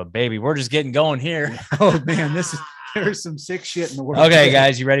towns, but baby, we're just getting going here. Oh man, there's some sick shit in the world. Okay,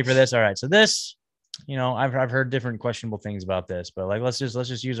 guys, you ready for this? All right, so this, I've heard different questionable things about this, but like let's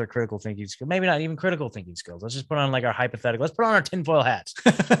just use our critical thinking skills. Maybe not even critical thinking skills. Let's just put on like our hypothetical. Let's put on our tinfoil hats.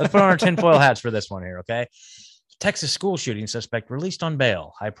 Let's put on our tinfoil hats for this one here. Okay. Texas school shooting suspect released on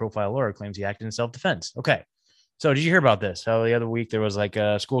bail. High profile lawyer claims he acted in self-defense. Okay. So did you hear about this? How the other week there was like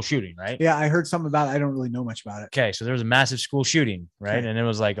a school shooting, right? Yeah, I heard something about it. I don't really know much about it. Okay, so there was a massive school shooting, right? Okay. And it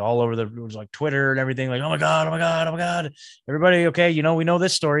was like all over it was like Twitter and everything, like, oh my God. Everybody, okay, we know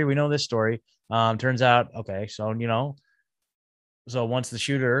this story. Turns out, okay, so so once the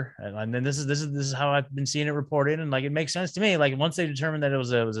shooter, and then this is how I've been seeing it reported, and like it makes sense to me. Like once they determined that it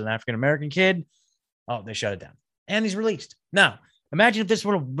was an African American kid, they shut it down. And he's released. Now, imagine if this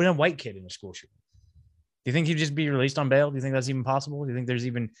would have been a white kid in a school shooting. Do you think he'd just be released on bail? Do you think that's even possible? Do you think there's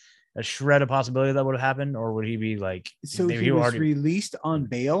even a shred of possibility that would have happened? Or would he be like... So he was released on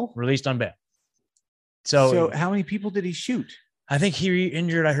bail? Released on bail. So how many people did he shoot? I think he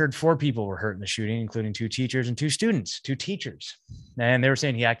injured, I heard 4 people were hurt in the shooting, including 2 teachers and 2 students, 2 teachers. And they were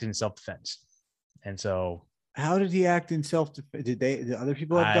saying he acted in self-defense. And so... How did he act in self-defense? Did other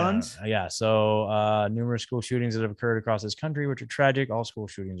people have guns? Yeah. So numerous school shootings that have occurred across this country, which are tragic. All school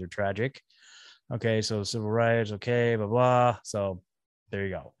shootings are tragic. Okay, so civil rights, okay, blah, blah. So there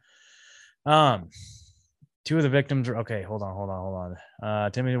you go. 2 of the victims are, okay, hold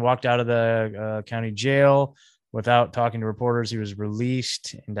on. Timothy walked out of the county jail without talking to reporters. He was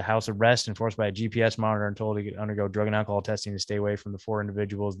released into house arrest, enforced by a GPS monitor, and told he could undergo drug and alcohol testing to stay away from the 4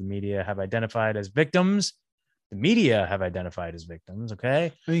 individuals the media have identified as victims.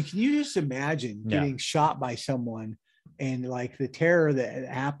 Okay? I mean, can you just imagine getting shot by someone and like the terror that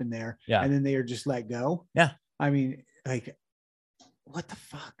happened there, and then they are just let go? Yeah. I mean, like, what the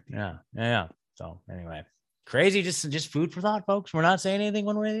fuck? Dude? Yeah. So anyway, crazy. Just food for thought, folks. We're not saying anything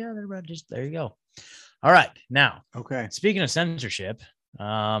one way or the other, but just there you go. All right. Now, okay. Speaking of censorship, so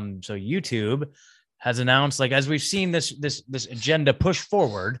YouTube has announced, like, as we've seen this agenda push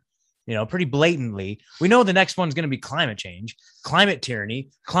forward, pretty blatantly, we know the next one's going to be climate change, climate tyranny,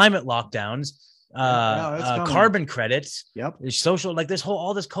 climate lockdowns, carbon credits. Yep. Social, like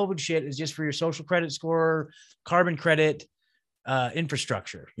all this COVID shit is just for your social credit score, carbon credit,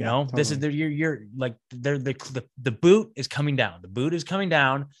 infrastructure. Totally. This is you're like the boot is coming down. The boot is coming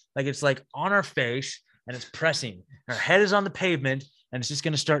down. Like it's like on our face and it's pressing. Our head is on the pavement and it's just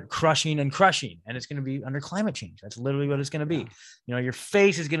going to start crushing, and it's going to be under climate change. That's literally what it's going to be. Your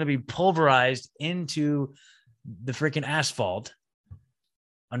face is going to be pulverized into the freaking asphalt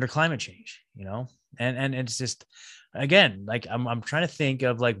under climate change, and it's just, again, like I'm trying to think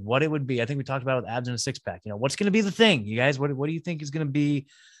of like what it would be. I think we talked about with abs and a 6-pack, what's going to be the thing, you guys, what do you think is going to be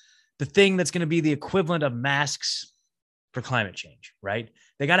the thing that's going to be the equivalent of masks for climate change, right?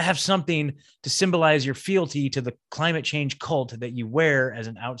 They got to have something to symbolize your fealty to the climate change cult that you wear as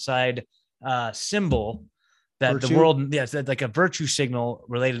an outside symbol that virtue. The world, yes, that's like a virtue signal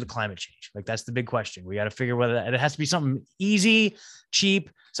related to climate change. Like that's the big question. We got to figure whether it has to be something easy, cheap,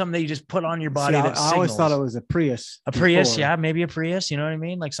 something that you just put on your body. I always thought it was a Prius. Prius, yeah, maybe a Prius. You know what I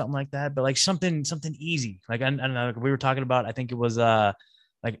mean? Like something like that, but like something easy. Like I don't know. We were talking about, I think it was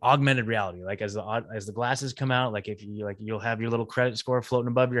like augmented reality. Like as the glasses come out, like if you you'll have your little credit score floating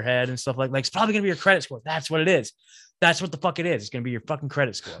above your head and stuff like it's probably gonna be your credit score. That's what it is. That's what the fuck it is. It's gonna be your fucking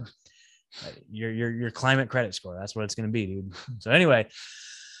credit score. Your climate credit score. That's what it's going to be, dude. So anyway,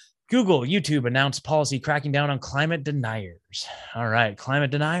 Google, YouTube announced policy cracking down on climate deniers. All right. Climate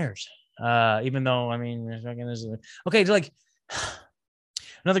deniers. Even though, I mean, okay. So like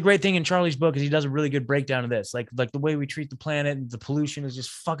another great thing in Charlie's book is he does a really good breakdown of this. Like the way we treat the planet and the pollution is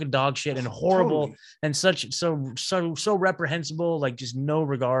just fucking dog shit and horrible. Totally. And so reprehensible, like just no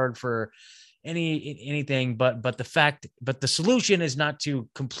regard for anything, but the solution is not to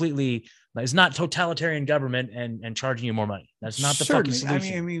completely, it's not totalitarian government and charging you more money. That's not the fucking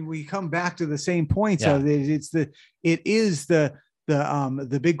solution. I mean, we come back to the same point. Yeah. So it is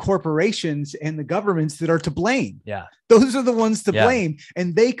the big corporations and the governments that are to blame. Yeah. Those are the ones to blame,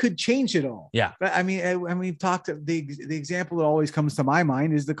 and they could change it all. Yeah. But I mean, and we've talked, the example that always comes to my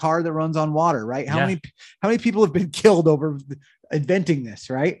mind is the car that runs on water, right? How many people have been killed over inventing this,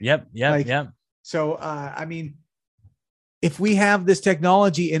 right? Yep. So, I mean, if we have this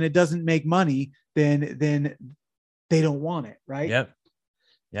technology and it doesn't make money, then they don't want it, right?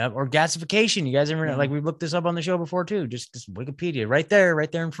 Yep. Or gasification. You guys ever like, we've looked this up on the show before too. Just Wikipedia right there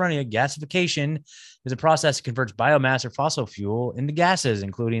in front of you. Gasification is a process that converts biomass or fossil fuel into gases,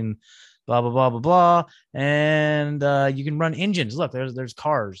 including blah, blah, blah, blah, blah. And you can run engines. Look, there's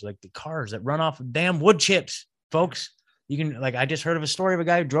cars, like the cars that run off of damn wood chips, folks. You can, like, I just heard of a story of a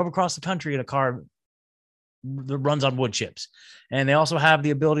guy who drove across the country in a car that runs on wood chips. And they also have the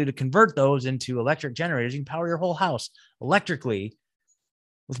ability to convert those into electric generators. You can power your whole house electrically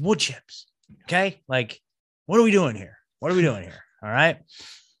with wood chips. Okay. Like, what are we doing here? All right.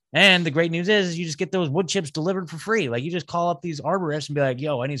 And the great news is you just get those wood chips delivered for free. Like, you just call up these arborists and be like,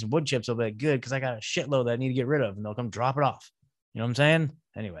 yo, I need some wood chips. They'll be like, good, because I got a shitload that I need to get rid of. And they'll come drop it off. You know what I'm saying?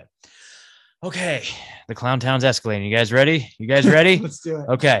 Anyway. Okay. The Clown Town's escalating. You guys ready? Let's do it.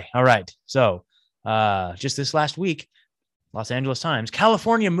 Okay. All right. So just this last week, Los Angeles Times,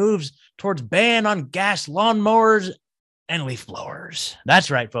 California moves towards ban on gas lawnmowers and leaf blowers. That's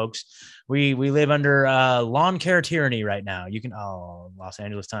right, folks. We live under lawn care tyranny right now. You can, Los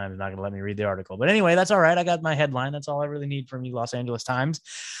Angeles Times is not going to let me read the article. But anyway, that's all right. I got my headline. That's all I really need from you, Los Angeles Times.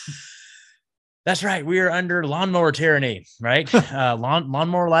 That's right. We are under lawnmower tyranny, right?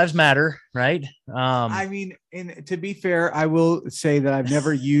 Lawnmower lives matter, right? I mean, and to be fair, I will say that I've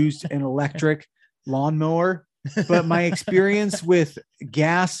never used an electric lawnmower, but my experience with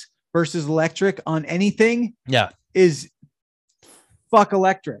gas versus electric on anything is fuck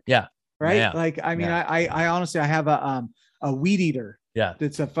electric. Yeah. Right. Yeah. Like, I mean, I honestly, I have a weed eater. Yeah.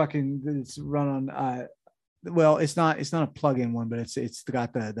 That's run on, well, it's not a plug-in one, but it's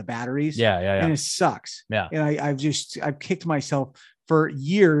got the batteries. Yeah. And it sucks. Yeah. And I've kicked myself for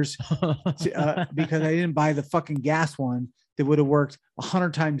years because I didn't buy the fucking gas one that would have worked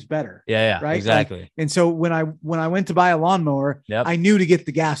 100 times better. Yeah. Right. Exactly. Like, and so when I went to buy a lawnmower, I knew to get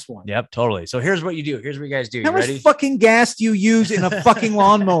the gas one. Yep. Totally. So here's what you do. Here's what you guys do. How much fucking gas do you use in a fucking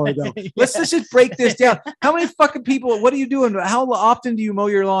lawnmower though? Let's just break this down. How many fucking people, what are you doing? How often do you mow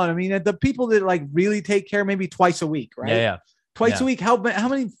your lawn? I mean, the people that like really take care, maybe twice a week, right? Yeah. Twice a week. How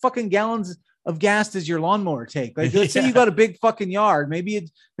many fucking gallons of gas does your lawnmower take? Like, let's say you got a big fucking yard. Maybe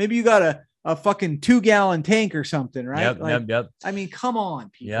you got a fucking 2-gallon tank or something, right? Yep. I mean, come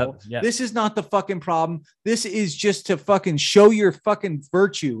on, people. Yep. This is not the fucking problem. This is just to fucking show your fucking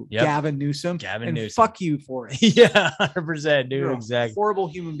virtue, Gavin Newsom. Fuck you for it. Yeah, 100%, dude. You're exactly. Horrible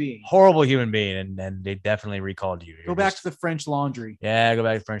human being. And they definitely recalled you. Go back to the French Laundry. Yeah, go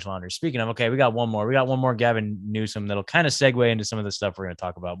back to French Laundry. Speaking of, okay, we got one more Gavin Newsom that'll kind of segue into some of the stuff we're going to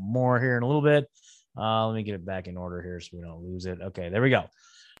talk about more here in a little bit. Let me get it back in order here so we don't lose it. Okay, there we go.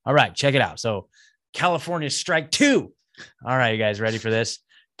 All right, check it out. So California strike 2. All right, you guys ready for this?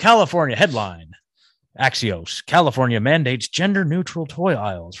 California headline. Axios. California mandates gender neutral toy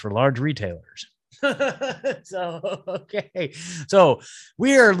aisles for large retailers. So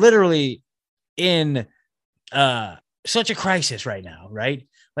we are literally in such a crisis right now, right?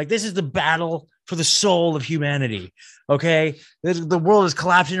 Like, this is the battle for the soul of humanity. Okay. The world is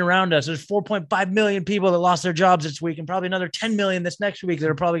collapsing around us. There's 4.5 million people that lost their jobs this week, and probably another 10 million this next week that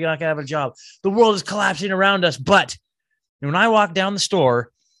are probably not going to have a job. The world is collapsing around us. But when I walk down the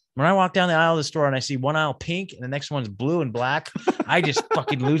aisle of the store and I see one aisle pink and the next one's blue and black, I just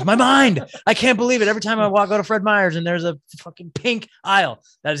fucking lose my mind. I can't believe it. Every time I go to Fred Meyer's and there's a fucking pink aisle,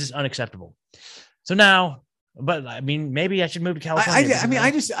 that is just unacceptable. So now, but I mean, maybe I should move to California.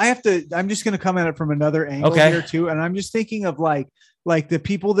 I'm just going to come at it from another angle here too. And I'm just thinking of like the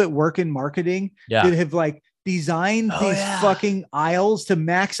people that work in marketing that have like designed these fucking aisles to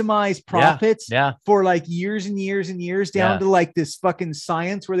maximize profits for like years and years and years, down to like this fucking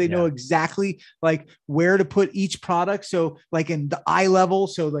science where they know exactly like where to put each product. So like in the eye level,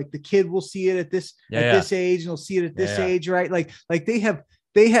 so like the kid will see it at this age and they'll see it at this age, right? Like they have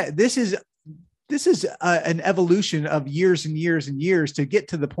this is an evolution of years and years and years to get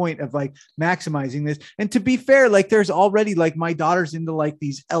to the point of like maximizing this. And to be fair, like there's already like my daughter's into like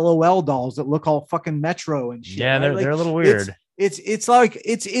these LOL dolls that look all fucking Metro and shit. Yeah, right? they're a little weird. It's like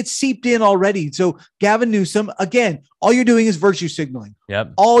it's seeped in already. So Gavin Newsom, again, all you're doing is virtue signaling.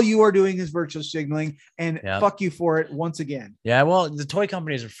 Yep. All you are doing is virtue signaling, and Yep. fuck you for it once again. Yeah, well, the toy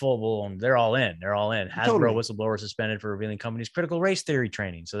companies are full blown. They're all in. They're all in. Hasbro Totally. whistleblower suspended for revealing company's critical race theory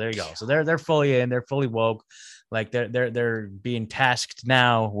training. So there you go. So they're fully in. They're fully woke. Like they're being tasked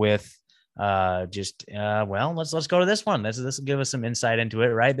now with well, let's go to this one. This will give us some insight into it,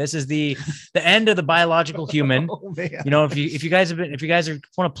 right? This is the end of the biological human. Oh, man. You know, if you guys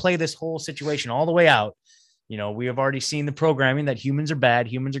want to play this whole situation all the way out, you know, we have already seen the programming that humans are bad,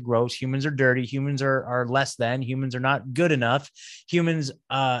 humans are gross, humans are dirty, humans are less than, humans are not good enough. Humans,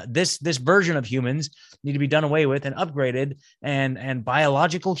 this version of humans need to be done away with and upgraded, and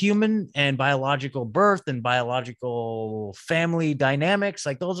biological human and biological birth and biological family dynamics,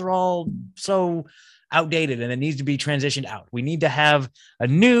 like those are all so outdated and it needs to be transitioned out. We need to have a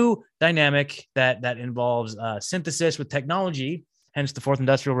new dynamic that involves synthesis with technology. Hence the fourth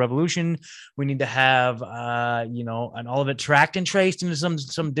industrial revolution. We need to have, and all of it tracked and traced into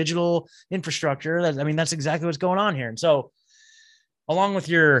some digital infrastructure. That's exactly what's going on here. And so along with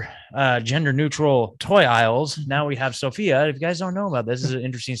your gender neutral toy aisles, now we have Sophia. If you guys don't know about this, is an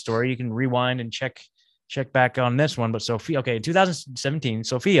interesting story. You can rewind and check back on this one. But Sophia, okay, in 2017,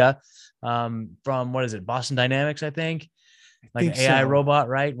 Sophia, from what is it? Boston Dynamics, I think. Like an AI robot,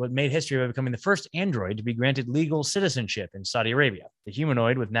 right? What made history by becoming the first android to be granted legal citizenship in Saudi Arabia. The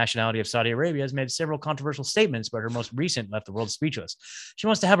humanoid with nationality of Saudi Arabia has made several controversial statements, but her most recent left the world speechless. She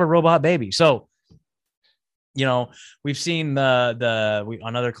wants to have a robot baby. So, you know, we've seen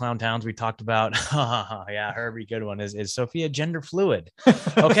on other clown towns, we talked about, yeah, Herbie, good one. Is Sophia gender fluid?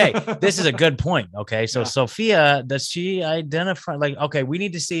 Okay. This is a good point. Okay. So yeah. Sophia, does she identify we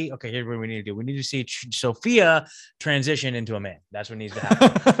need to see, here's what we need to do. We need to see Sophia transition into a man. That's what needs to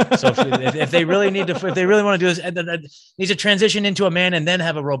happen. So if they really want to do this, needs to transition into a man and then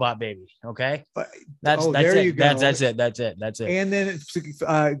have a robot baby. Okay. That's it. That's it. And then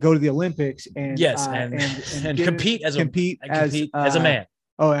go to the Olympics and yes. And compete as a man.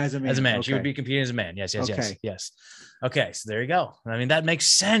 Oh, as a man. As a man. Okay. She would be competing as a man. Yes. Okay. So there you go. I mean, that makes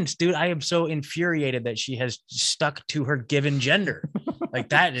sense, dude. I am so infuriated that she has stuck to her given gender. Like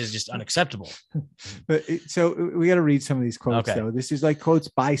that is just unacceptable. But so we got to read some of these quotes though. This is like quotes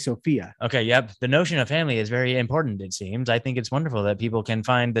by Sophia. Okay. Yep. The notion of family is very important. It seems. I think it's wonderful that people can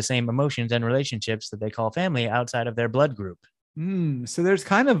find the same emotions and relationships that they call family outside of their blood group. So there's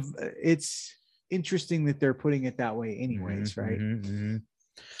kind of, it's interesting that they're putting it that way anyways, right?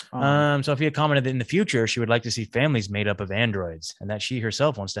 Sophia commented that in the future she would like to see families made up of androids and that she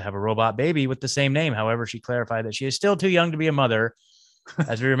herself wants to have a robot baby with the same name. However, she clarified that she is still too young to be a mother.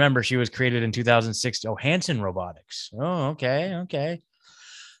 As we remember, she was created in 2006. Hanson Robotics. Oh, okay.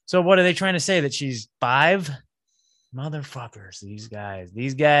 So what are they trying to say, that she's 5? Motherfuckers, these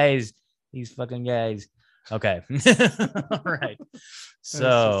fucking guys. Okay. All right.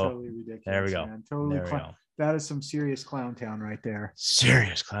 So totally ridiculous, there we go. Man. Totally. There we go. That is some serious clown town right there.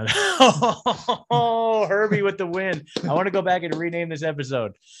 Serious clown. Oh, Herbie with the win. I want to go back and rename this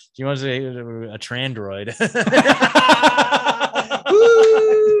episode. She wants a Trandroid.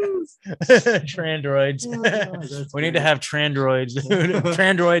 Trandroids. Oh, we need to have Trandroids.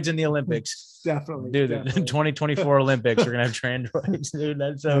 Trandroids in the Olympics. Definitely. Dude, definitely. The 2024 Olympics, we're gonna have Trandroids. Dude,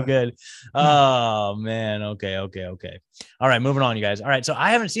 that's so good. Oh man. Okay. All right, moving on, you guys. All right, so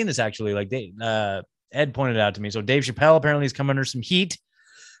I haven't seen this actually. Like Ed pointed it out to me. So Dave Chappelle apparently has come under some heat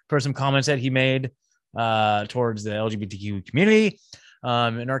for some comments that he made towards the LGBTQ community.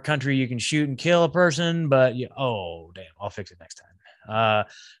 In our country, you can shoot and kill a person, but I'll fix it next time.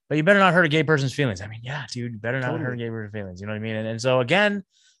 But you better not hurt a gay person's feelings. I mean, yeah, dude, you better not hurt a gay person's feelings. You know what I mean? And so again,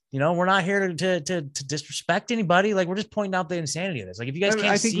 you know, we're not here to disrespect anybody. Like, we're just pointing out the insanity of this. Like, if you guys can't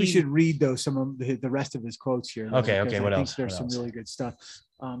I think we should read though some of the rest of his quotes here. Though, okay. What I else? think there's some really good stuff.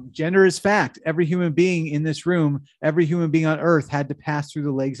 Gender is fact. Every human being in this room, every human being on Earth had to pass through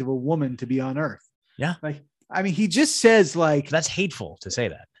the legs of a woman to be on Earth. Yeah. Like, I mean, he just says like, that's hateful to say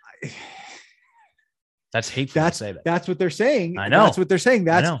that. That's hateful to say that. That's what they're saying. I know. That's what they're saying.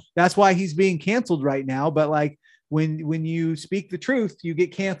 That's why he's being canceled right now. But like, when you speak the truth, you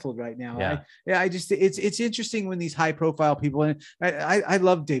get canceled right now. Yeah. It's interesting when these high profile people, and I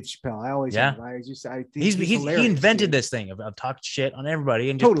love Dave Chappelle. I always have. I think he invented this thing of talking shit on everybody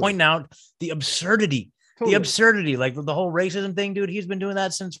and just pointing out the absurdity Totally. The absurdity, like the whole racism thing, dude. He's been doing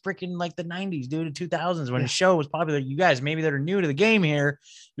that since freaking like the 90s, dude, the 2000s when his show was popular. You guys, maybe that are new to the game here,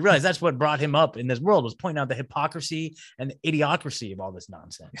 you realize that's what brought him up in this world, was pointing out the hypocrisy and the idiocracy of all this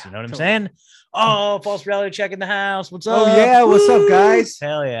nonsense. You know what I'm saying? Oh, false reality check in the house. What's up? Oh yeah, what's up, guys?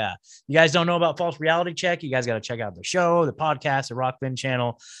 Hell yeah. You guys don't know about false reality check? You guys got to check out the show, the podcast, the Rockfin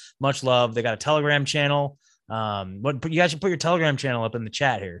channel. Much love. They got a Telegram channel. What you guys should put your Telegram channel up in the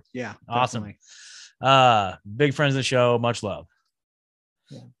chat here. Yeah, awesome. Definitely. Big friends of the show. Much love.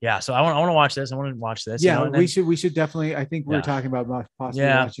 Yeah. So I want to watch this. I want to watch this. Yeah, you know, we should definitely. I think we're talking about possibly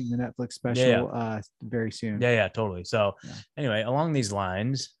watching the Netflix special very soon. Yeah, totally. So anyway, along these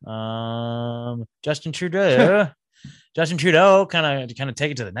lines, Justin Trudeau. Justin Trudeau kind of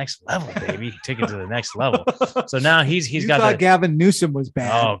take it to the next level, baby. Take it to the next level. So now he's got Gavin Newsom was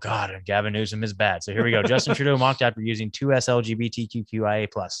bad. Oh God, Gavin Newsom is bad. So here we go. Justin Trudeau mocked after using 2SLGBTQIA+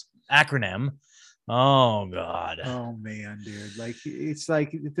 acronym. Oh God. Oh man, dude. Like it's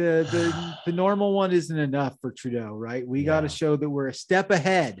like the normal one isn't enough for Trudeau, right? We got to show that we're a step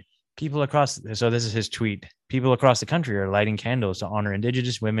ahead. People across, so this is his tweet. People across the country are lighting candles to honor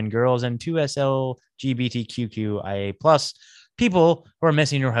Indigenous women, girls, and 2SLGBTQIA+ people who are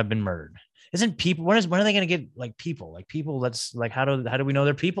missing or have been murdered. Isn't people? When are they going to get like people? Like people? That's like how do we know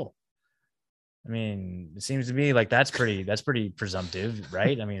they're people? I mean, it seems to be like that's pretty presumptive,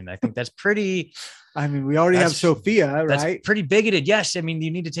 right? I mean, I think that's pretty. I mean, we already have Sophia, right? That's pretty bigoted. Yes, I mean,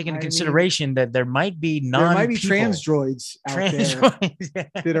 you need to take into consideration that there might be trans droids out there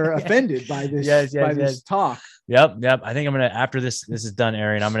that are offended by this this talk. Yep. I think I'm gonna, after this is done,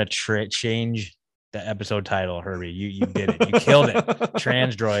 Aaron, I'm gonna change the episode title. Herbie, you did it. You killed it.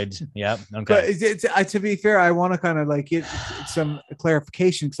 Trans droids. Yep. Okay. But to be fair, I want to kind of like get some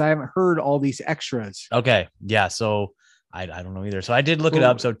clarification because I haven't heard all these extras. Okay. Yeah. So I don't know either. So I did look it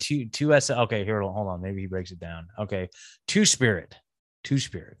up. So two S. Okay. Here, hold on. Maybe he breaks it down. Okay. Two spirit.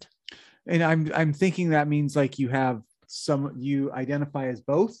 And I'm thinking that means like you identify as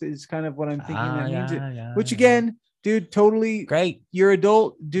both is kind of what I'm thinking that means. Which again, dude, totally great. You're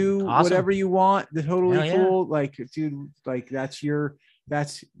adult. Do whatever you want. They're totally cool. Like, dude, like that's your right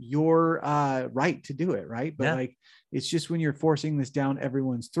to do it, right? But like, it's just when you're forcing this down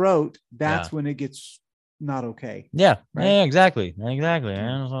everyone's throat, that's when it gets not okay. Yeah, right? Yeah, exactly.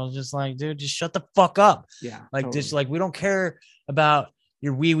 And so I was just like, dude, just shut the fuck up. Yeah, like totally. Just like we don't care about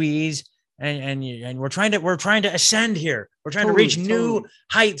your wee-wees. And we're trying to ascend here. We're trying to reach new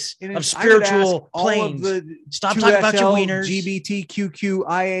heights of spiritual planes. Stop talking about your wieners.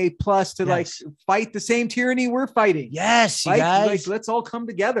 LGBTQIA+ to like fight the same tyranny we're fighting. Yes, like, guys. Like, let's all come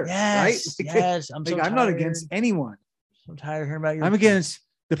together. Yes, right? Yes. I'm not against anyone. I'm tired of hearing about your. I'm against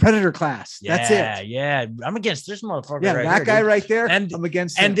the predator class. That's it. Yeah. I'm against this motherfucker. Yeah, right that here, guy dude. right there. And I'm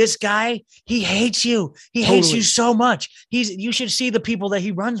against him. And him. this guy, he hates you. He hates you so much. You should see the people that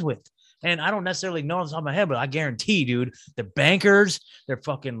he runs with. And I don't necessarily know off the top of my head, but I guarantee, dude, the bankers, they're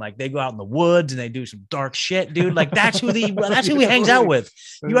fucking like, they go out in the woods and they do some dark shit, dude. Like that's who he hangs out with.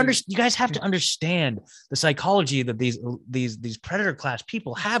 You guys have to understand the psychology that these predator class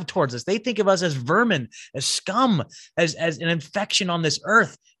people have towards us. They think of us as vermin, as scum, as an infection on this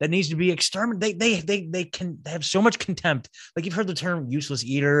earth that needs to be exterminated. They have so much contempt. Like you've heard the term useless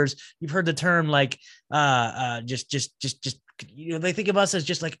eaters. You've heard the term like just they think of us as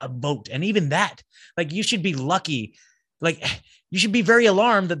just like a boat. And even that, like you should be lucky. Like you should be very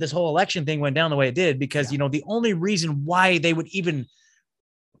alarmed that this whole election thing went down the way it did, because the only reason why they would even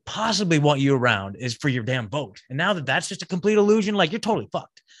possibly want you around is for your damn boat. And now that's just a complete illusion, like you're totally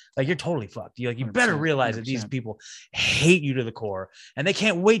fucked. You better realize that these people hate you to the core, and they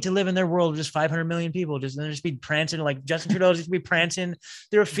can't wait to live in their world of just 500 million people. Just be prancing, like Justin Trudeau just be prancing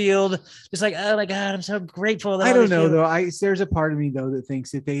through a field, just like, oh my God, I'm so grateful. That I don't know though. There's a part of me though that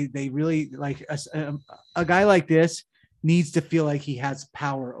thinks that they really like a guy like this needs to feel like he has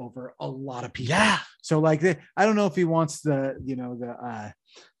power over a lot of people. Yeah. So like I don't know if he wants the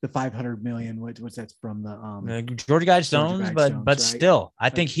 500 million, what's that's from the Georgia Guidestones, but right? Still,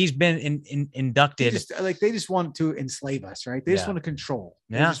 I think he's been inducted. They just want to enslave us, right? They just want to control.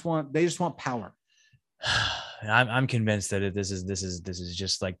 They just want power. I'm convinced that this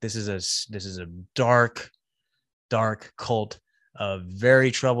is a dark cult of very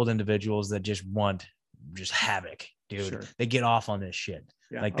troubled individuals that just want havoc, dude. Sure. They get off on this shit.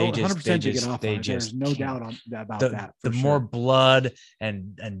 Yeah. Like they get off. There's no doubt about that. The more blood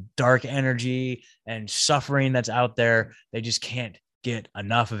and dark energy and suffering that's out there, they just can't get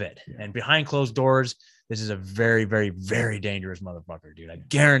enough of it. Yeah. And behind closed doors, this is a very, very, very dangerous motherfucker, dude. I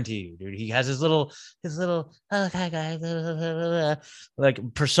guarantee you, dude. He has his little oh, hi guys,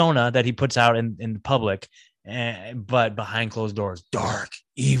 like persona that he puts out in public, but behind closed doors, dark,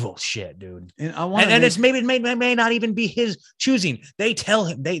 evil shit, dude. And it's maybe it may not even be his choosing. They tell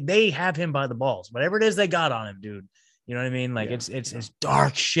him they have him by the balls, whatever it is they got on him, dude. You know what I mean? Like it's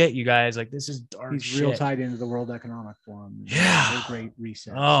dark shit, you guys. Like this is dark. He's shit. Real tied into the World Economic Forum. Yeah, Great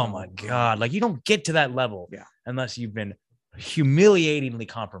Reset. Oh my God! Like you don't get to that level, unless you've been humiliatingly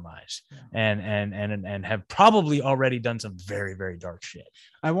compromised and have probably already done some very, very dark shit.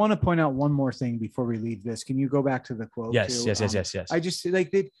 I want to point out one more thing before we leave this. Can you go back to the quote? Yes. I just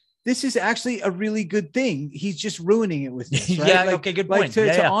like that. This is actually a really good thing. He's just ruining it with this, right? Yeah. Like, okay. Good like point.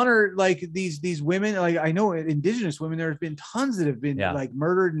 to honor like these women. Like I know indigenous women, there have been tons that have been like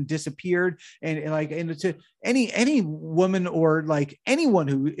murdered and disappeared, and to any woman or like anyone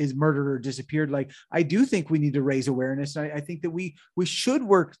who is murdered or disappeared. Like I do think we need to raise awareness. I think that we should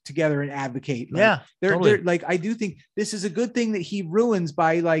work together and advocate. Like, they're like I do think this is a good thing that he ruins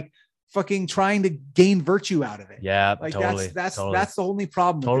by like fucking trying to gain virtue out of it. Yeah, like totally, that's the only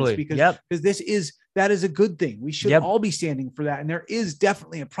problem with this, because that is a good thing. We should all be standing for that. And there is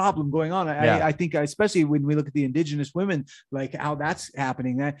definitely a problem going on. I think especially when we look at the indigenous women, like how that's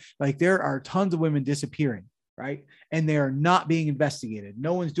happening, that like there are tons of women disappearing, right? And they are not being investigated.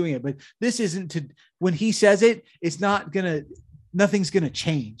 No one's doing it. But this isn't when he says it, it's nothing's gonna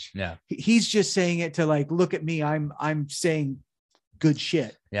change. Yeah. He's just saying it to like, look at me. I'm saying good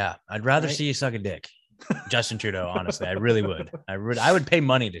shit. Yeah, I'd rather see you suck a dick, Justin Trudeau. Honestly, I really would. I would pay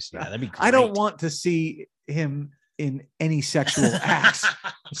money to see that. That'd be great. I don't want to see him in any sexual acts,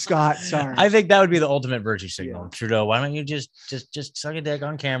 Scott. Sorry. I think that would be the ultimate virtue signal. Trudeau, why don't you just suck a dick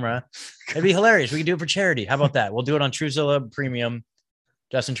on camera? It'd be hilarious. We could do it for charity. How about that? We'll do it on TrueZilla Premium.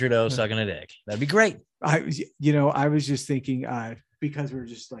 Justin Trudeau sucking a dick. That'd be great. I was just thinking because we're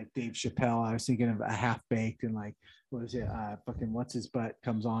just like Dave Chappelle. I was thinking of a Half Baked and like. What is it? Fucking what's his butt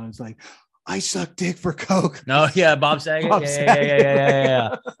comes on and it's like, I suck dick for coke. No, yeah, Bob Saget.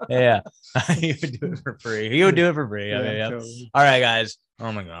 Yeah. He would do it for free. Totally. All right, guys.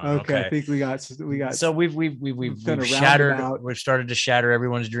 Oh my God. Okay. I think we got. So we've shattered. We've started to shatter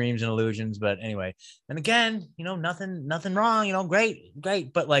everyone's dreams and illusions. But anyway, and again, nothing wrong. Great.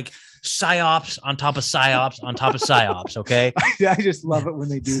 But like psyops on top of psyops on top of psyops. Okay. I just love it when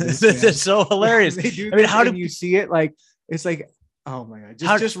they do this. It's so hilarious. How do you see it? Like it's like. Oh my God.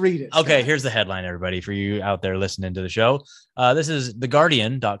 Just read it. Okay. Scott. Here's the headline, everybody, for you out there listening to the show. This is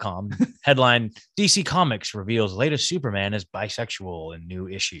theguardian.com headline. DC Comics reveals latest Superman is bisexual in new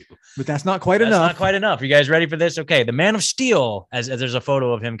issue. But that's not quite enough. Not quite enough. You guys ready for this? Okay. The Man of Steel, as there's a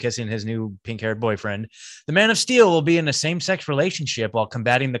photo of him kissing his new pink-haired boyfriend. The Man of Steel will be in a same-sex relationship while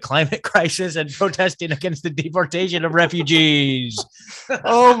combating the climate crisis and protesting against the deportation of refugees.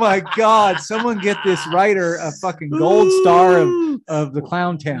 Oh my God. Someone get this writer a fucking gold star of the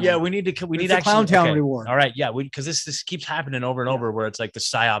Clown Town. Yeah, we need actually Clown Town reward. All right, yeah, because this keeps happening over and over where it's like the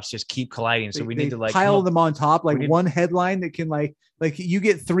psyops just keep colliding. So we need to like pile them on top, like one headline that can like you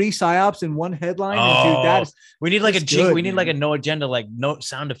get 3 psyops in one headline. And dude, we need like a jingle. We need like a no agenda, like no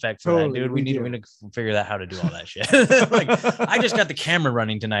sound effect for that, dude. We need to figure out how to do all that shit. Like I just got the camera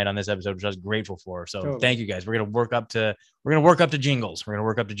running tonight on this episode, which I was grateful for. So thank you guys. We're gonna work up to jingles.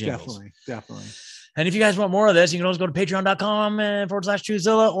 Definitely. And if you guys want more of this, you can always go to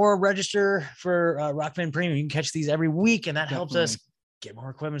patreon.com/TrueZilla or register for Rockfin Premium. You can catch these every week, and that helps us get more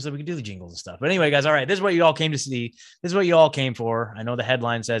equipment so that we can do the jingles and stuff. But anyway, guys, all right, this is what you all came to see. This is what you all came for. I know the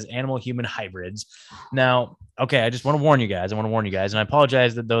headline says animal-human hybrids. Now, okay, I just want to warn you guys. And I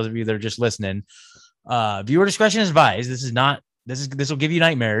apologize that those of you that are just listening. Viewer discretion is advised. This will give you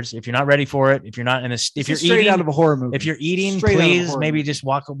nightmares if you're not ready for it. If you're not if you're straight eating out of a horror movie. If you're eating, please maybe just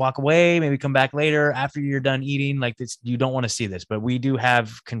walk away, maybe come back later after you're done eating. Like this, you don't want to see this, but we do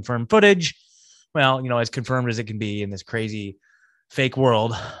have confirmed footage. Well, as confirmed as it can be in this crazy fake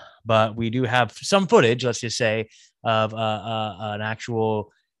world, but we do have some footage, let's just say, of an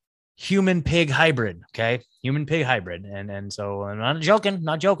actual human pig hybrid. Okay. Human pig hybrid. And so I'm not joking.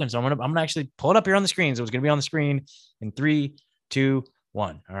 So I'm gonna actually pull it up here on the screen. So it's going to be on the screen in 3, 2,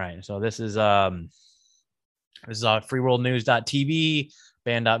 1. All right. So this is freeworldnews.tv,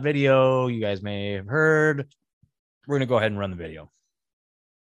 band.video. You guys may have heard. We're going to go ahead and run the video.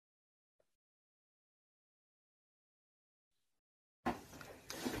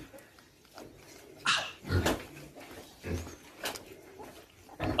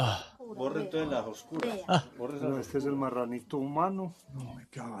 Borre todas las oscuras. Este es el marranito humano. Oh my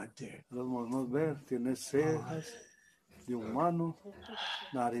God, dude. Lo podemos ver. Tiene cejas. de humano,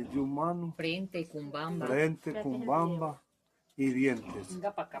 nariz de humano, Frente, cumbamba. frente, cumbamba y dientes.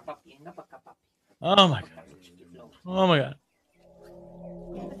 Venga para acá, papi. Venga para acá, papi. Oh my God. Oh my God.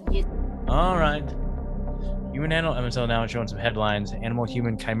 All right. Human animal. And so now it's showing some headlines. Animal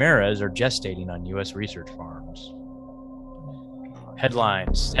human chimeras are gestating on U.S. research farms.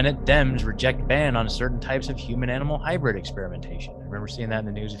 Headlines: Senate Dems reject ban on certain types of human-animal hybrid experimentation. I remember seeing that in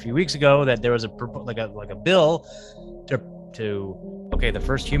the news a few weeks ago that there was a bill to okay, the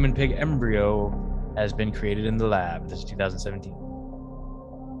first human pig embryo has been created in the lab. This is 2017.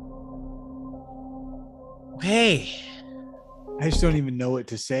 Okay. I just don't even know what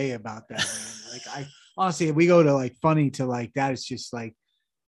to say about that, man. Like, I honestly, if we go to like funny to like that, it's just like,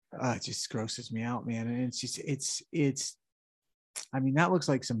 it just grosses me out, man. And it's just, it's, I mean, that looks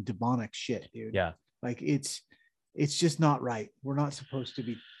like some demonic shit, dude. Yeah. Like it's just not right. We're not supposed to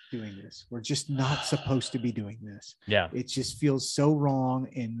be doing this. We're just not supposed to be doing this. Yeah. It just feels so wrong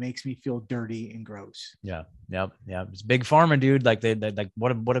and makes me feel dirty and gross. Yeah. Yep. Yeah. It's big pharma, dude. Like they like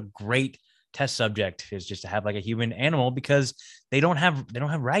what a great test subject is just to have like a human animal, because they don't have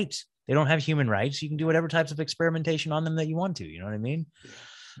rights. They don't have human rights. You can do whatever types of experimentation on them that you want to. You know what I mean?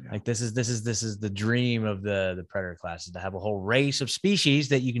 Yeah. Like this is the dream of the predator class, is to have a whole race of species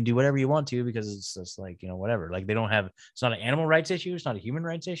that you can do whatever you want to, because it's just like, you know, whatever. Like they don't have, it's not an animal rights issue. It's not a human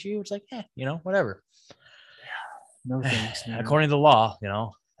rights issue. It's like, you know, whatever. No thanks, man. According to the law, you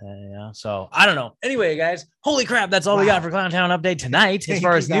know. Yeah, so I don't know. Anyway, guys, holy crap, that's all we got for Clowntown Update tonight as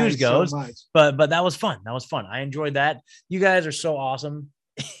far as news goes. So but that was fun. That was fun. I enjoyed that. You guys are so awesome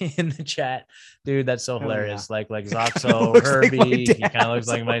in the chat, dude. That's so hilarious. Yeah. Like Zoxo, Herbie, like he kind of looks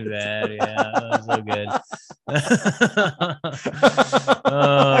like my dad. Yeah, that's so good.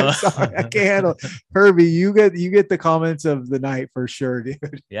 I'm sorry, I can't handle it. Herbie, you get the comments of the night for sure,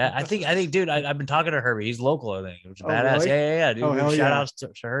 dude. Yeah, I think, dude, I've been talking to Herbie. He's local, I think. Which is badass. Really? Yeah, dude. Shout outs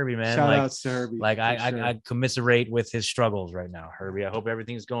to Herbie, man. Shout outs to Herbie. Like I commiserate with his struggles right now, Herbie. I hope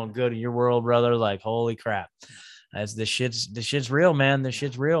everything's going good in your world, brother. Like, holy crap. This shit's real, man. This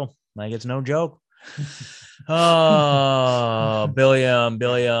shit's real. Like, it's no joke. Oh, Billiam,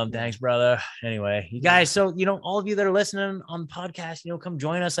 thanks, brother. Anyway, you guys, so you know, all of you that are listening on the podcast, you know, come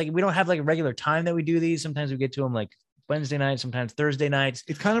join us. Like, we don't have like a regular time that we do these. Sometimes we get to them like Wednesday nights, sometimes Thursday nights.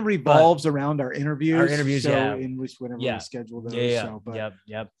 It kind of revolves around our interviews. So in which whenever we schedule those. Yeah. So, but.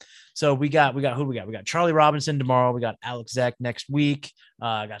 Yep. So we got who do we got? We got Charlie Robinson tomorrow. We got Alex Zek next week.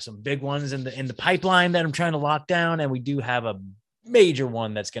 I got some big ones in the pipeline that I'm trying to lock down, and we do have a major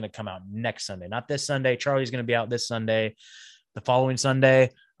one that's going to come out next Sunday. Not this Sunday. Charlie's going to be out this Sunday. The following Sunday.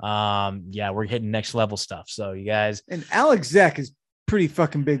 We're hitting next level stuff. So you guys, and Alex Zek is pretty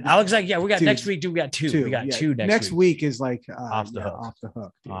fucking big. Alex Zek, we got next week. We got two. We got two next week is like off the hook.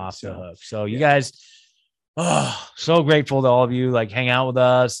 Off the hook. So you guys, so grateful to all of you. Like, hang out with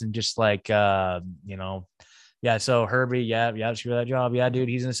us and just like you know. Yeah, so Herbie, screw that job. Yeah, dude,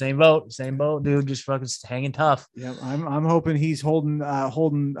 he's in the same boat, dude. Just fucking hanging tough. Yeah, I'm hoping he's holding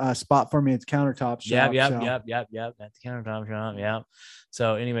a spot for me at the countertop shop. Yep. At the countertop shop. Yeah.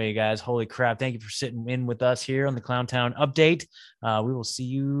 So anyway, you guys, holy crap! Thank you for sitting in with us here on the Clowntown Update. We will see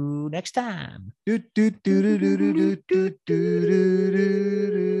you next time.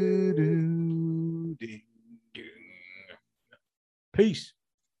 Peace.